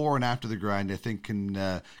it before and after the grind, I think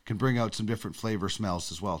can bring out some different flavor smells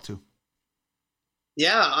as well too.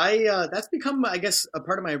 Yeah, that's become, I guess, a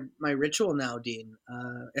part of my ritual now, Dean.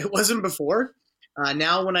 It wasn't before.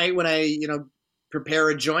 Now when I prepare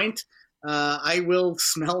a joint, I will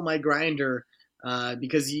smell my grinder,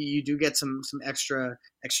 because you do get some extra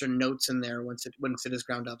notes in there once it is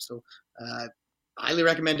ground up. So I highly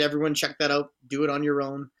recommend everyone check that out. Do it on your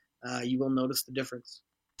own. You will notice the difference.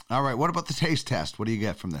 All right. What about the taste test? What do you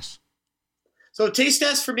get from this? So taste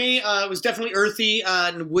test for me was definitely earthy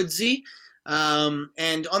and woodsy.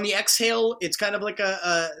 And on the exhale, it's kind of like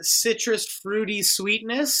a citrus fruity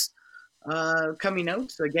sweetness coming out.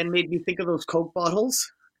 So again, made me think of those Coke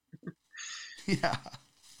bottles. Yeah.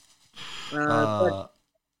 But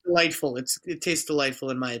delightful. It tastes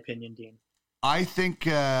delightful in my opinion, Dean. I think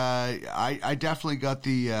I definitely got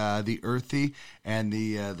the earthy and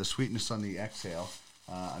the sweetness on the exhale.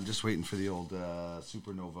 I'm just waiting for the old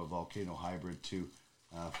Supernova Volcano Hybrid to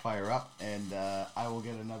fire up, and I will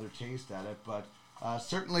get another taste at it. But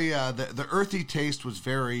certainly the earthy taste was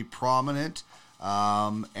very prominent.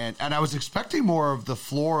 And I was expecting more of the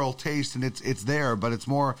floral taste, and it's there, but it's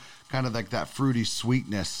more kind of like that fruity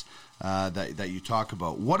sweetness that you talk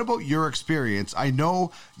about. What about your experience? I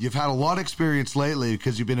know you've had a lot of experience lately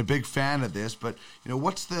because you've been a big fan of this, but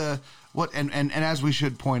and as we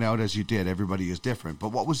should point out, as you did, everybody is different. But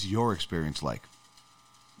what was your experience like?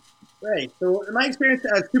 Right. So my experience,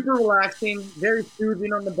 super relaxing, very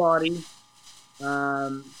soothing on the body.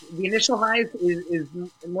 The initial highs is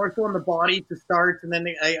more so on the body to start, and then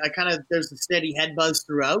I kind of, there's a steady head buzz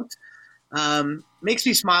throughout. Makes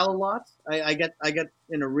me smile a lot. I get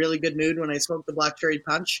in a really good mood when I smoke the Black Cherry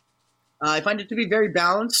Punch. I find it to be very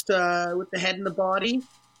balanced with the head and the body,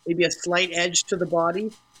 maybe a slight edge to the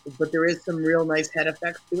body, but there is some real nice head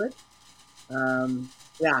effects to it.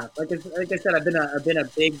 Yeah, like I said, I've been a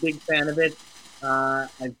big fan of it. I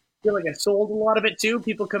feel like I sold a lot of it too.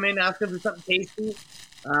 People come in asking for something tasty.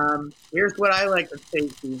 Here's what I like that's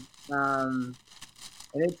tasty, and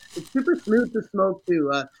it's super smooth to smoke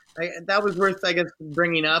too. That was worth, I guess,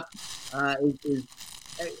 bringing up. Is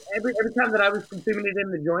every time that I was consuming it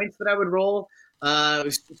in the joints that I would roll, it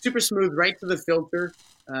was super smooth right to the filter,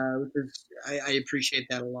 which is I appreciate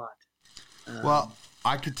that a lot. Well,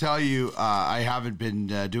 I could tell you, I haven't been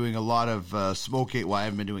doing a lot of smoking. Well, I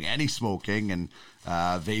haven't been doing any smoking and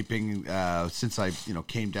vaping since I,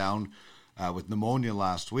 came down with pneumonia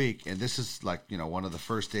last week. And this is like, one of the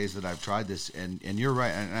first days that I've tried this. And you're right.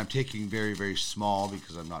 And I'm taking very, very small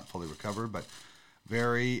because I'm not fully recovered, but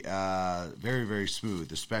very, very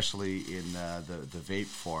smooth, especially in the vape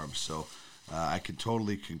form. So I can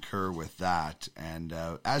totally concur with that. And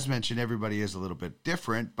as mentioned, everybody is a little bit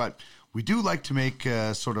different, but we do like to make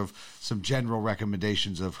sort of some general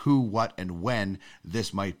recommendations of who, what, and when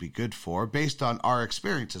this might be good for based on our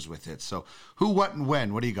experiences with it. So who, what, and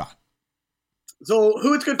when? What do you got? So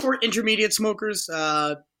who it's good for? Intermediate smokers.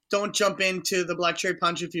 Don't jump into the Black Cherry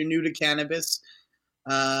Punch if you're new to cannabis.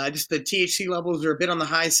 Just the THC levels are a bit on the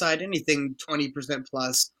high side. Anything 20%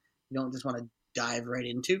 plus. You don't just want to dive right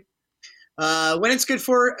into. When it's good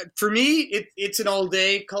for me, it's an all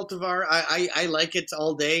day cultivar. I like it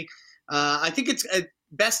all day. I think it's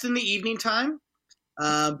best in the evening time.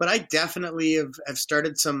 But I definitely have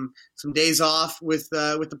started some days off with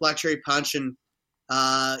the Black Cherry Punch, and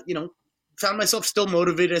found myself still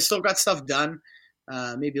motivated. I still got stuff done,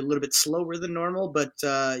 maybe a little bit slower than normal, but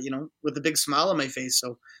with a big smile on my face.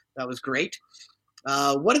 So that was great.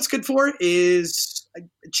 What it's good for is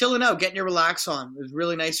chilling out, getting your relax on. It was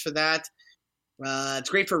really nice for that. It's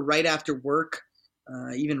great for right after work,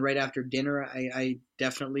 even right after dinner. I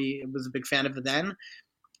definitely was a big fan of it then.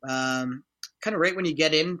 Kind of right when you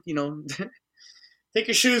get in, take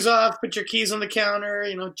your shoes off, put your keys on the counter,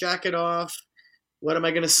 jack it off. What am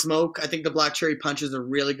I going to smoke? I think the Black Cherry Punch is a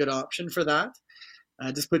really good option for that.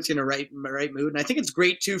 Just puts you in a right mood. And I think it's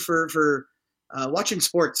great too for watching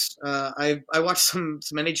sports. I watched some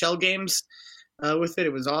NHL games with it.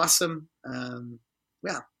 It was awesome.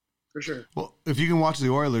 Yeah, for sure. Well, if you can watch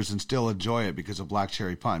the Oilers and still enjoy it because of Black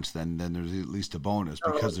Cherry Punch, then there's at least a bonus,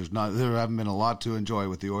 because there haven't been a lot to enjoy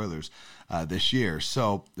with the Oilers this year.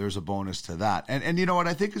 So there's a bonus to that. And you know what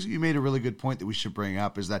I think is, you made a really good point that we should bring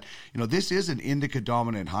up, is that this is an indica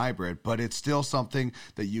dominant hybrid, but it's still something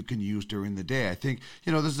that you can use during the day. I think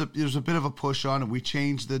there's a bit of a push on, and we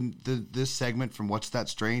changed this segment from What's That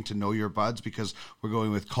Strain to Know Your Buds, because we're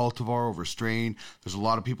going with cultivar over strain. There's a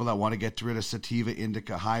lot of people that want to get rid of sativa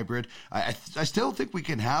indica hybrid. I still think we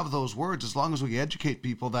can have those words, as long as we educate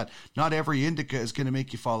people that not every indica is going to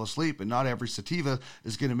make you fall asleep, and not every sativa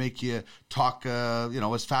is going to make you talk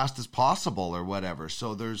as fast as possible or whatever.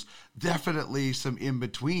 So there's definitely some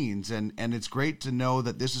in-betweens, and it's great to know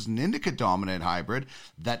that this is an indica dominant hybrid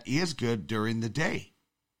that is good during the day.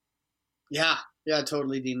 Yeah,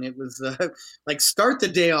 totally, Dean. It was start the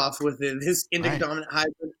day off with this indica dominant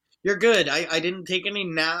hybrid. You're good. I didn't take any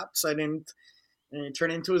naps. I didn't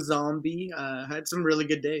turn into a zombie. Had some really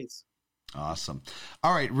good days. Awesome.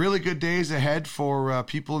 All right, really good days ahead for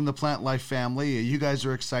people in the Plant Life family. You guys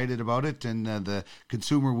are excited about it, and the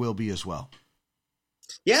consumer will be as well.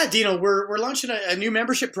 Yeah, Dino, we're launching a new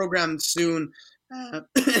membership program soon.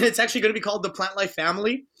 It's actually going to be called the Plant Life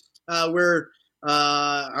Family, where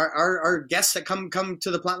our guests that come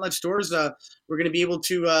to the Plant Life stores, we're going to be able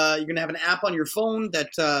to. You're going to have an app on your phone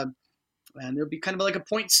that, and there'll be kind of like a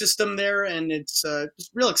point system there, and it's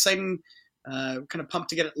just real exciting. Kind of pumped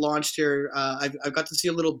to get it launched here. I've got to see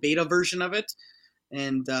a little beta version of it,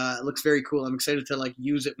 and it looks very cool. I'm excited to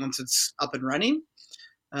use it once it's up and running.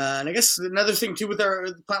 And I guess another thing too with our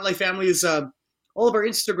Plant Life family is all of our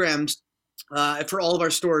Instagrams for all of our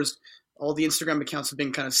stores. All the Instagram accounts have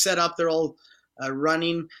been kind of set up. They're all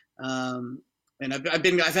running. And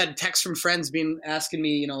I've had texts from friends asking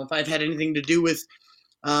me, if I've had anything to do with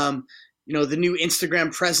the new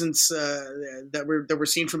Instagram presence that we're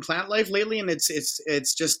seeing from Plant Life lately, and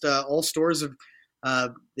it's just all stores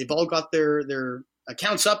they've all got their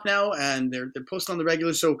accounts up now, and they're posting on the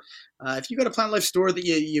regular. So if you got a Plant Life store that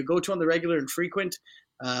you go to on the regular and frequent,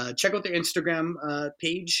 check out their Instagram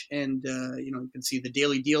page, and you can see the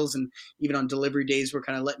daily deals, and even on delivery days, we're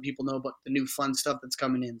kind of letting people know about the new fun stuff that's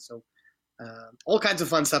coming in. So all kinds of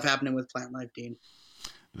fun stuff happening with Plant Life, Dean.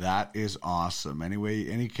 That is awesome. Anyway,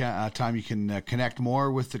 any time you can connect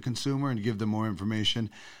more with the consumer and give them more information,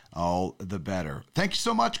 all the better. Thank you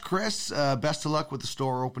so much, Chris. Best of luck with the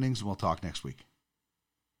store openings, and we'll talk next week.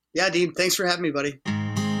 Yeah, Dean. Thanks for having me, buddy.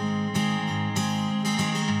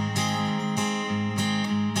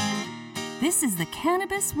 This is the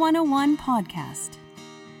Cannabis 101 podcast.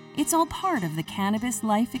 It's all part of the Cannabis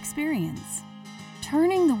life experience.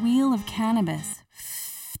 Turning the wheel of cannabis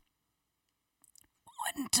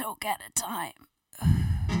one toke at a time.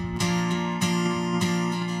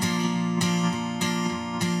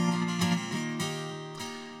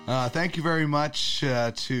 Thank you very much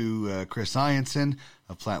to Chris Ianson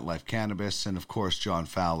of Plant Life Cannabis, and of course John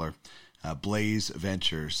Fowler, Blaze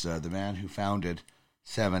Ventures, the man who founded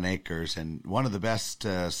 7 Acres, and one of the best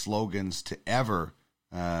slogans to ever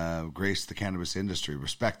grace the cannabis industry: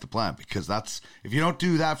 respect the plant. Because that's, if you don't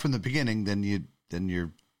do that from the beginning, then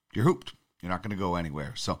you're hooped. You're not going to go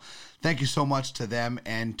anywhere. So thank you so much to them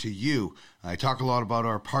and to you. I talk a lot about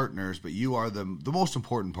our partners, but you are the most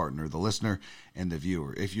important partner, the listener and the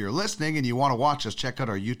viewer. If you're listening and you want to watch us, check out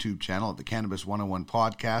our YouTube channel at the Cannabis 101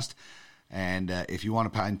 Podcast. And if you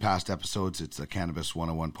want to find past episodes, it's the Cannabis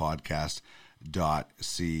 101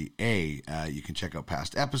 Podcast.ca. You can check out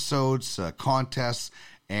past episodes, contests,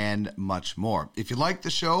 and much more. If you liked the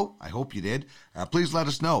show, I hope you did, please let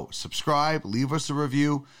us know. Subscribe, leave us a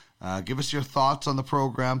review. Give us your thoughts on the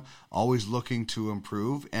program. Always looking to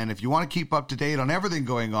improve. And if you want to keep up to date on everything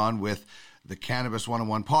going on with the Cannabis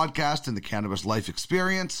 101 podcast and the Cannabis Life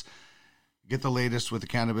Experience. Get the latest with the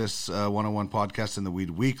Cannabis 101 podcast and the Weed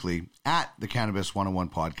Weekly at the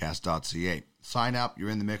cannabis101podcast.ca. Sign up. You're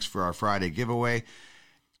in the mix for our Friday giveaway.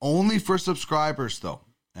 Only for subscribers, though.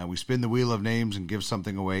 We spin the wheel of names and give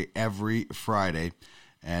something away every Friday.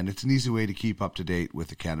 And it's an easy way to keep up to date with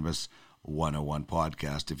the Cannabis 101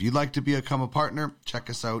 podcast. If you'd like to become a partner, check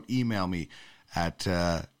us out. Email me at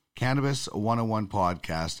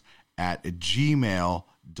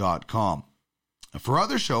cannabis101podcast@gmail.com. For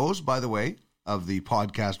other shows, by the way, of the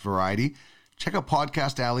podcast variety, check out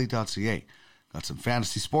podcastalley.ca. Got some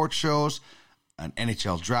fantasy sports shows, an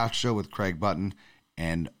NHL draft show with Craig Button,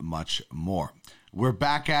 and much more. We're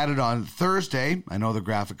back at it on Thursday. I know the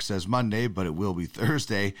graphic says Monday, but it will be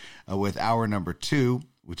Thursday with hour number 2,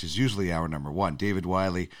 which is usually hour number 1. David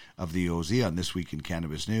Wiley of the OZ on This Week in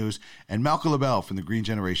Cannabis News, and Malcolm LaBelle from the Green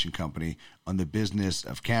Generation Company on the business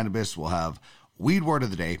of cannabis. We'll have Weed Word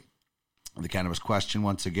of the Day, the Cannabis Question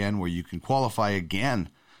once again, where you can qualify again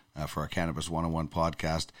for our Cannabis 101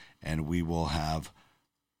 podcast, and we will have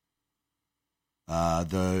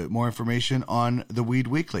the more information on the Weed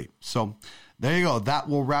Weekly. So there you go. That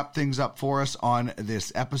will wrap things up for us on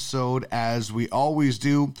this episode. As we always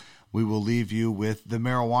do, we will leave you with the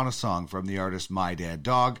marijuana song from the artist My Dead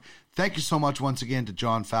Dog. Thank you so much once again to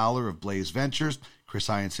John Fowler of Blaze Ventures, Chris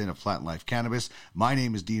Hyanson of Plant Life Cannabis. My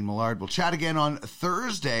name is Dean Millard. We'll chat again on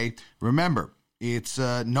Thursday. Remember, it's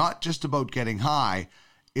not just about getting high,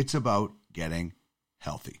 it's about getting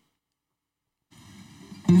healthy.